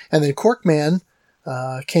 And then Corkman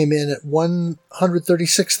came in at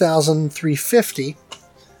 136,350.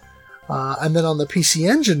 And then on the PC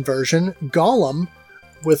Engine version, Gollum,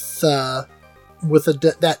 with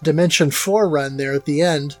that Dimension 4 run there at the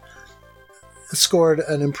end, scored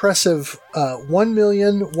an impressive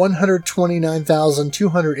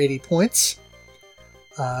 1,129,280 points.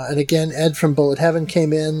 And again, Ed from Bullet Heaven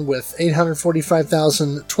came in with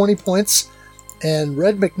 845,020 points. And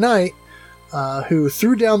Red McKnight, who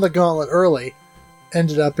threw down the gauntlet early,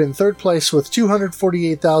 ended up in third place with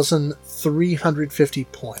 248,350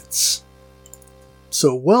 points.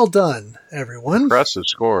 So well done, everyone. Impressive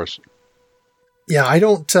scores. Yeah, I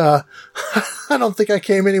don't think I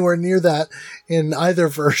came anywhere near that in either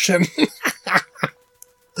version.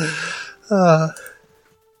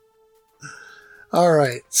 All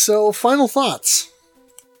right, so final thoughts.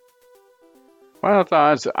 Final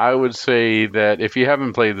thoughts, I would say that if you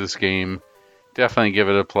haven't played this game, definitely give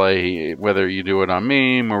it a play, whether you do it on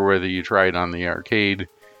MAME or whether you try it on the arcade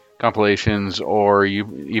compilations, or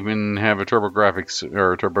you even have a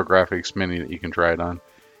TurboGrafx Mini that you can try it on.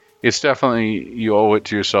 It's definitely, you owe it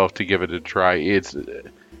to yourself to give it a try. It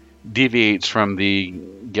deviates from the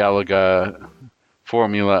Galaga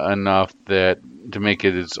formula enough that to make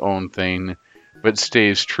it its own thing, but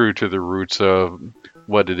stays true to the roots of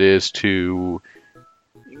what it is to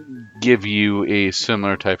give you a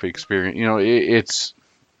similar type of experience. You know, it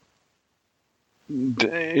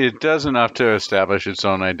does enough to establish its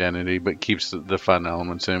own identity, but keeps the fun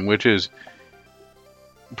elements in, which is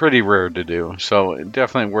pretty rare to do. So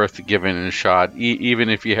definitely worth giving it a shot, even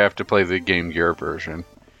if you have to play the Game Gear version.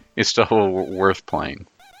 It's still worth playing.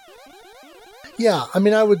 Yeah, I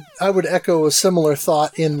mean, I would echo a similar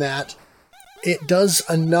thought in that it does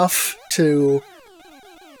enough to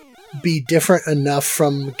be different enough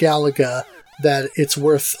from Galaga that it's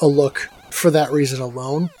worth a look for that reason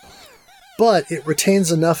alone. But it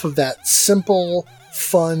retains enough of that simple,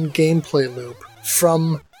 fun gameplay loop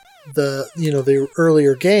from the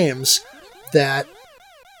earlier games that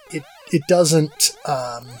it doesn't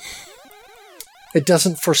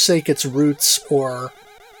forsake its roots or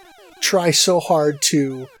try so hard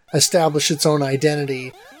to establish its own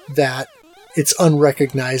identity that it's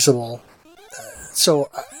unrecognizable. So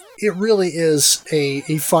it really is a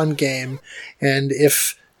fun game, and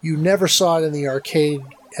if you never saw it in the arcade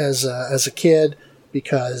as a kid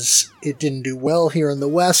because it didn't do well here in the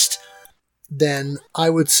West, then I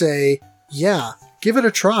would say, yeah, give it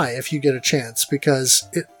a try if you get a chance, because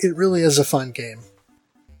it really is a fun game.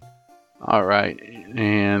 All right,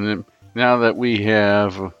 and now that we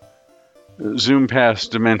have zoomed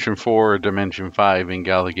past Dimension 4, Dimension 5, and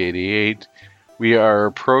Galaga 88, we are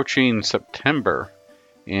approaching September.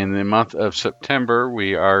 In the month of September,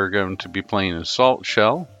 we are going to be playing Assault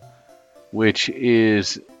Shell, which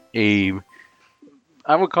is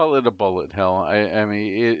I would call it a bullet hell. I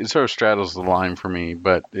mean, it sort of straddles the line for me,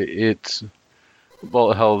 but it's a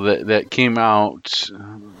bullet hell that came out,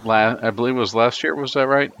 I believe it was last year, was that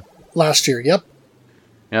right? Last year, yep.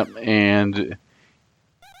 Yep, and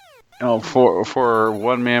for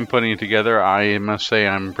one man putting it together, I must say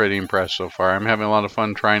I'm pretty impressed so far. I'm having a lot of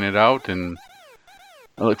fun trying it out, and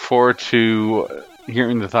I look forward to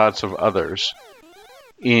hearing the thoughts of others.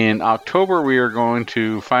 In October, we are going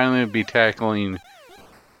to finally be tackling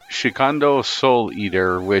Shikando Soul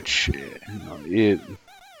Eater, which it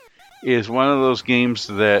is one of those games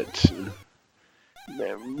that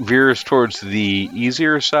veers towards the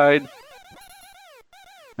easier side.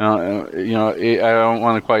 I don't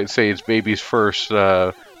want to quite say it's baby's first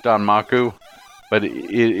Danmaku, but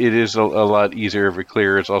it is a lot easier of a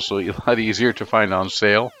clear. It's also a lot easier to find on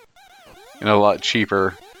sale and a lot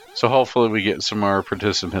cheaper. So hopefully we get some more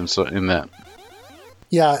participants in that.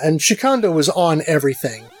 Yeah, and Shikando is on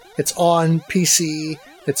everything. It's on PC,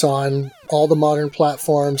 it's on all the modern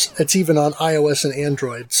platforms, it's even on iOS and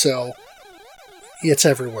Android, so it's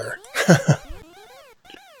everywhere.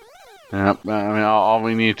 Yep, I mean, all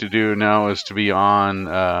we need to do now is to be on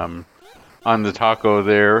the taco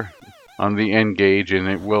there, on the N-Gage, and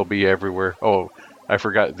it will be everywhere. Oh, I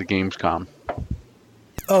forgot the Gamescom.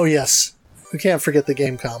 Oh, yes. We can't forget the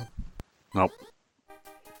Gamescom. Nope.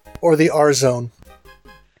 Or the R-Zone.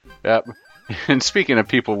 Yep. And speaking of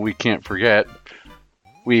people we can't forget,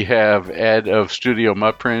 we have Ed of Studio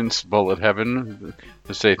Muttprints, Bullet Heaven,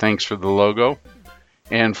 to say thanks for the logo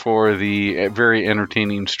and for the very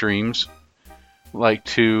entertaining streams. I'd like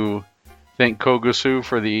to thank Kogusu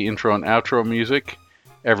for the intro and outro music,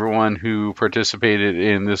 everyone who participated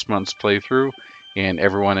in this month's playthrough, and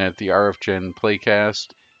everyone at the RFGen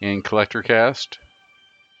Playcast and Collectorcast.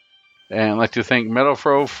 And I'd like to thank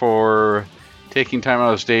Metalfro for taking time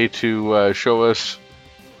out of his day to show us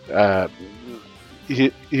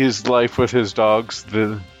his life with his dogs.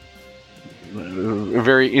 A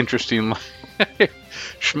very interesting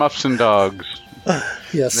Shmups and dogs.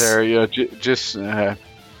 Yes. There, just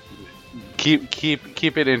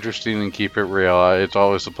keep it interesting and keep it real. It's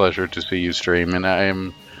always a pleasure to see you stream, and I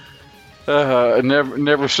am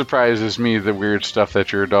never surprises me the weird stuff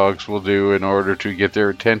that your dogs will do in order to get their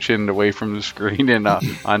attention away from the screen and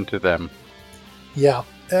onto them. Yeah,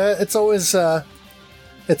 it's always a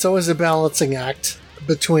balancing act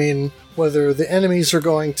between whether the enemies are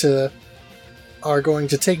going to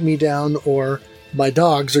take me down or my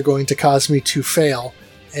dogs are going to cause me to fail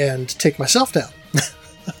and take myself down.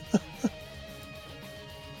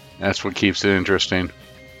 That's what keeps it interesting.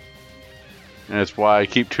 And that's why I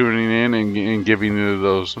keep tuning in and giving you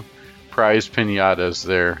those prize pinatas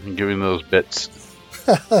there and giving those bits.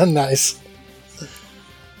 Nice.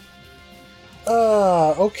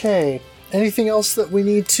 Okay. Anything else that we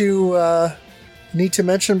need to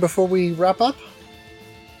mention before we wrap up?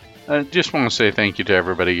 I just want to say thank you to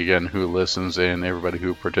everybody again who listens and everybody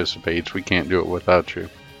who participates. We can't do it without you.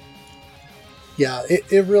 Yeah,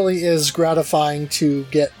 it really is gratifying to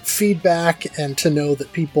get feedback and to know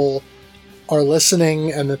that people are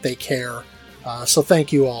listening and that they care. So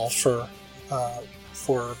thank you all for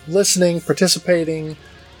listening, participating,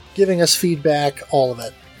 giving us feedback, all of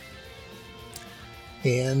it.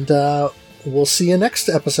 And we'll see you next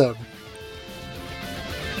episode.